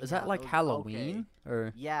 I don't know. Is Yeah, that like those- Halloween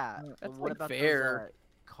or Yeah. That's what like about fair.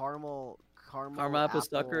 those caramel Apple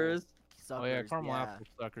suckers. Oh yeah, suckers, caramel yeah. apple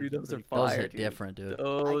suckers. Dude, are those are pretty those fire, hit dude. different, dude?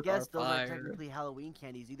 Those I guess are those fire. aren't technically Halloween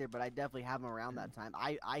candies either, but I definitely have them around that time.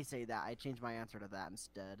 I say that. I changed my answer to that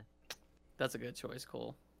instead. That's a good choice,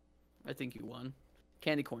 Cole. I think you won.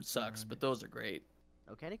 Candy corn sucks, Alright. but those are great.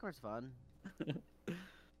 Oh, candy corn's fun.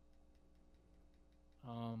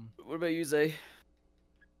 What about you, Zay?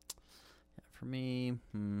 For me,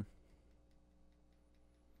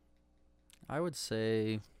 I would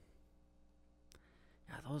say,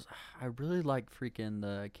 yeah, those. I really like freaking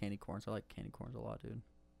the candy corns. I like candy corns a lot, dude.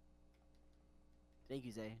 Thank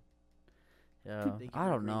you, Zay. Yeah, Thank you I for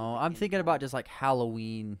don't agreeing know. with the I'm candy thinking corn. about just like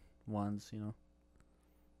Halloween ones, you know.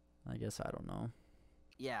 I guess I don't know.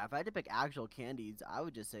 Yeah, if I had to pick actual candies, I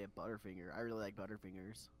would just say a Butterfinger. I really like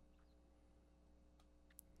Butterfingers.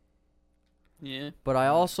 Yeah. But I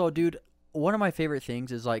also, dude, one of my favorite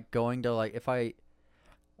things is like going to like if I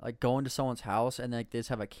like go into someone's house and like they just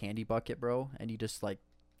have a candy bucket, bro, and you just like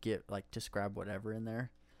get like just grab whatever in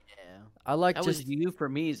there. Yeah. I like That just was you for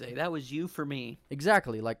me, Zay. That was you for me.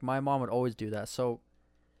 exactly like my mom would always do that. So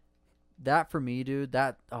that for me, dude,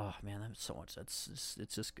 that oh man, that's so much. It's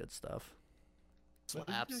just good stuff.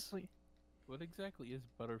 Slaps. What exactly is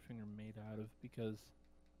Butterfinger made out of? Because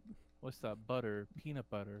what's that butter? Peanut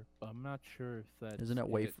butter. But I'm not sure if that's. Isn't it if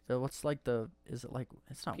wafer? What's like the? Is it like?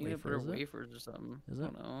 It's not Peanut wafer, butter is it? wafers or something. Is I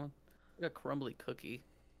it? don't know. Like a crumbly cookie.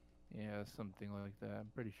 Yeah, something like that. I'm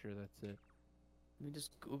pretty sure that's it. Let me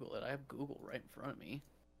just Google it. I have Google right in front of me.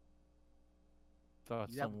 Thought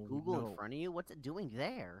You have someone would Google in know. front of you? What's it doing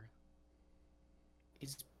there?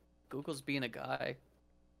 Google's being a guy.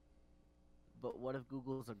 But what if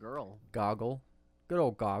Google's a girl? Goggle, good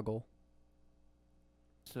old goggle.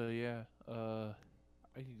 So yeah, I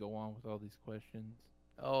could go on with all these questions.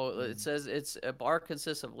 Oh, Mm. it says a bar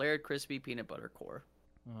consists of layered crispy peanut butter core.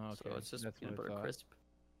 Oh, okay. So it's just that's peanut what I butter thought. crisp.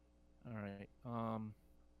 All right.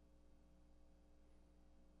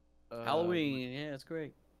 Halloween, yeah, it's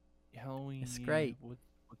great. Halloween. It's yeah, great.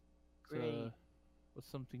 Great. What's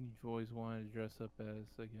something you've always wanted to dress up as?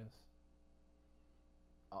 I guess.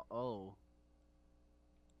 Oh.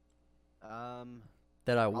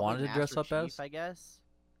 That I Probably wanted to dress Master up Chief, as. I guess.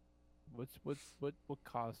 What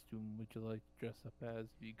costume would you like to dress up as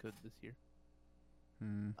if you could this year?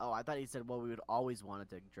 Oh, I thought he said what we would always wanted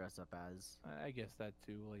to dress up as. I guess that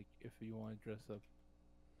too. Like if you want to dress up.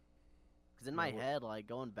 Because in Yeah, my what- head, like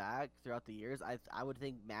going back throughout the years, I would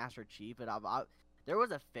think Master Chief, and there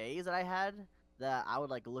was a phase that I had that I would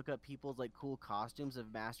like look up people's like cool costumes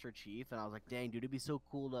of Master Chief, and I was like, dang, dude, it'd be so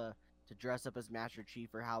cool to dress up as Master Chief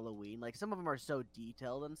for Halloween. Like some of them are so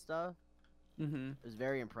detailed and stuff. Mm-hmm. It was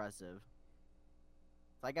very impressive.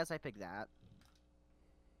 So I guess I picked that.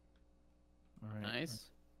 All right. Nice.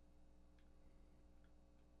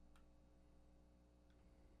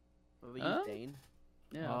 What about you, Dane?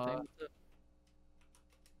 Yeah. Uh, Dane, what's up?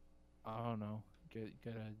 I don't know.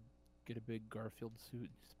 Get a big Garfield suit.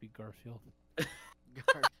 Just be Garfield.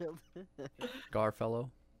 Garfield. Garfellow.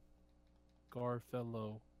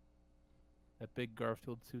 Garfellow. That big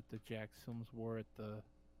Garfield suit that Jax Films wore at was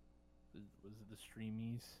it the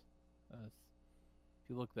Streamies? If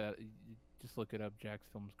you look that, you just look it up. Jax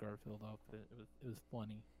Films Garfield outfit. It was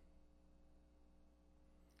funny.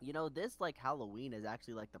 You know, this like Halloween is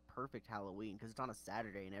actually like the perfect Halloween because it's on a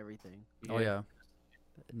Saturday and everything. Oh yeah.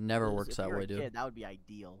 It never 'Cause works if that you're way, a dude. kid, that would be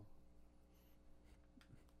ideal.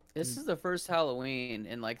 This is the first Halloween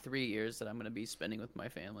in like 3 years that I'm gonna be spending with my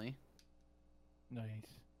family.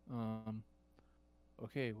 Nice.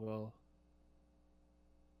 Okay, well,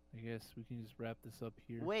 I guess we can just wrap this up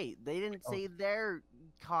here. Wait, they didn't Oh. say their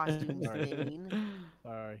costumes, Sorry. Dane.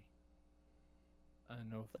 Sorry. I don't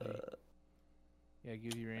know if they. Yeah,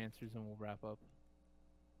 give your answers and we'll wrap up.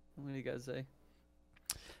 What do you guys say?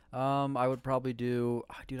 I would probably do,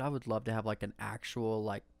 dude. I would love to have like an actual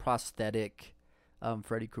like prosthetic,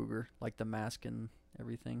 Freddy Krueger, like the mask and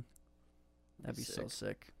everything. That'd be so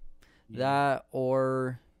sick. Yeah. That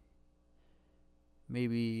or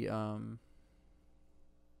maybe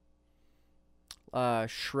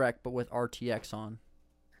Shrek, but with RTX on.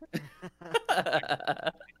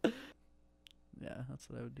 Yeah, that's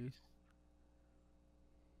what I would do.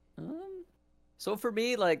 So for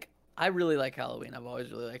me, like, I really like Halloween. I've always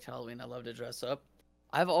really liked Halloween. I love to dress up.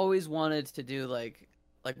 I've always wanted to do like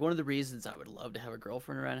one of the reasons I would love to have a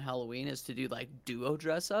girlfriend around Halloween is to do like duo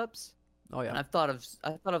dress ups. Oh And yeah. I've thought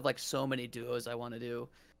of like so many duos I want to do,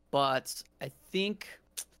 but I think,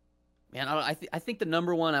 man, I think the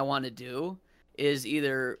number one I want to do is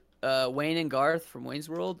either Wayne and Garth from Wayne's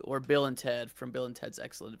World or Bill and Ted from Bill and Ted's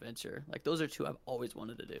Excellent Adventure. Like those are two I've always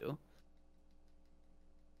wanted to do.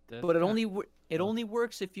 That's But it not- only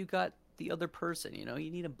works if you got the other person. You know,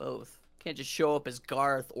 you need them both. Can't just show up as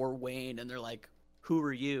Garth or Wayne and they're like, "Who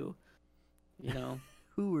are you?" You know.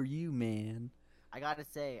 Who are you, man? I gotta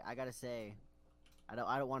say, I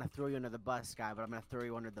don't want to throw you under the bus, Sky, but I'm gonna throw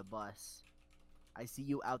you under the bus. I see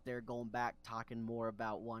you out there going back, talking more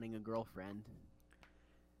about wanting a girlfriend.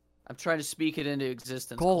 I'm trying to speak it into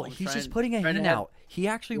existence. Cole, I'm he's just trying- putting a trying to hint have- out. He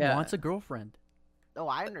actually Yeah. wants a girlfriend. Oh,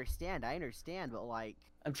 I understand, but like,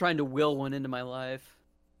 I'm trying to will one into my life.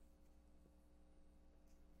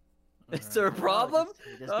 Is there a I don't know, problem?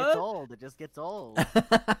 It just Huh? gets old. It just gets old.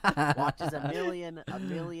 Watches a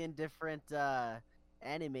million different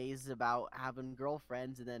animes about having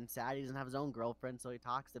girlfriends, and then sad he doesn't have his own girlfriend, so he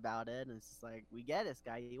talks about it, and it's just like, we get it,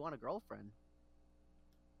 Sky. You want a girlfriend?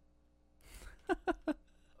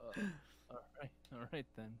 All right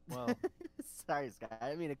then. Well, Sorry, Sky. I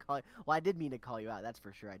didn't mean to call you. Well, I did mean to call you out. That's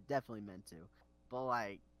for sure. I definitely meant to. But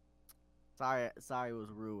like, sorry, it was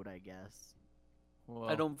rude. I guess well.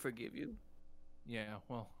 I don't forgive you. Yeah.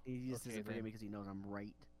 Well. he just Okay, doesn't forgive then. me because he knows I'm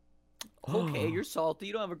right. Okay, you're salty.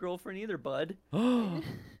 You don't have a girlfriend either, bud.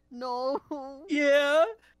 No, Yeah.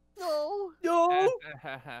 no. No.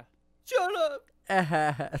 Shut up.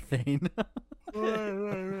 Thane.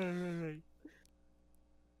 Right.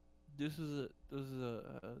 This is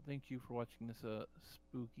a thank you for watching this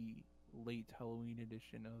spooky late Halloween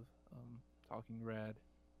edition of Talking Rad.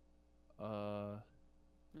 No,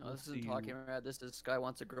 We'll this see isn't you- Talking Rad. This is Sky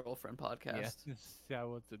Wants a Girlfriend podcast. Yeah, Sky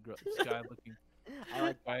wants a Sky looking I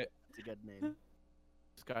like Sky, it's a good name.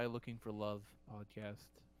 Sky looking for love podcast.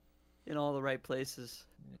 In all the right places.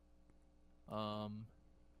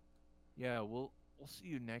 Yeah, we'll see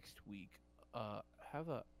you next week. Did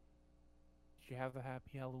you have a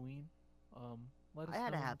happy Halloween? Let us I had know a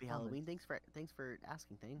in the happy Halloween. comments. Thanks for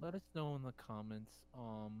asking, Thane. Let us know in the comments.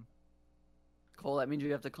 Cole, that means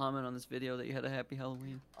you have to comment on this video that you had a happy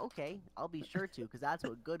Halloween. Okay, I'll be sure to, because that's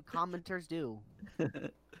what good commenters do.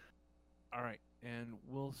 All right, and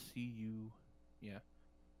we'll see you. Yeah.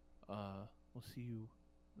 We'll see you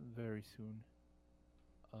very soon.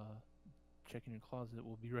 Checking your closet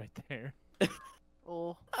will be right there.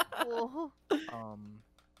 Oh, oh.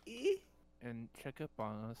 And check up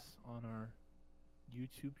on us on our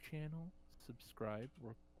YouTube channel. Subscribe.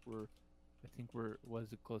 I think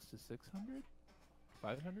was it close to 600?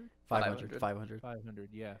 500? 500. 500. 500,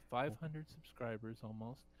 yeah. 500 subscribers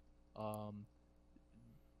almost.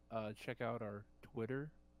 Check out our Twitter.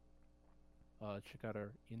 Check out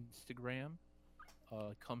our Instagram.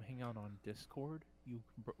 Come hang out on Discord.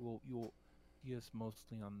 You'll see us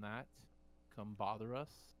mostly on that. Come bother us.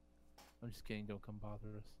 I'm just kidding. Don't come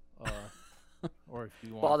bother us. Or if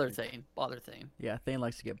you want Bother to, Thane. Bother Thane. Yeah, Thane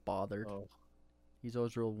likes to get bothered. Oh, He's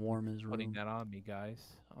always real warm in his putting room. that on me, guys.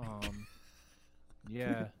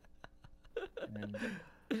 Yeah. And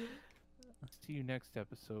see you next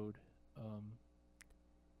episode.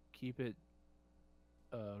 Keep it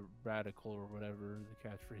radical or whatever the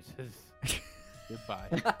catchphrase is. Goodbye.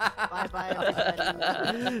 Bye-bye,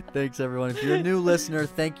 everybody. Thanks, everyone. If you're a new listener,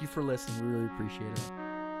 thank you for listening. We really appreciate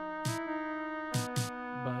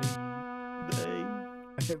Bye.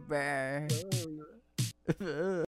 it. Bye.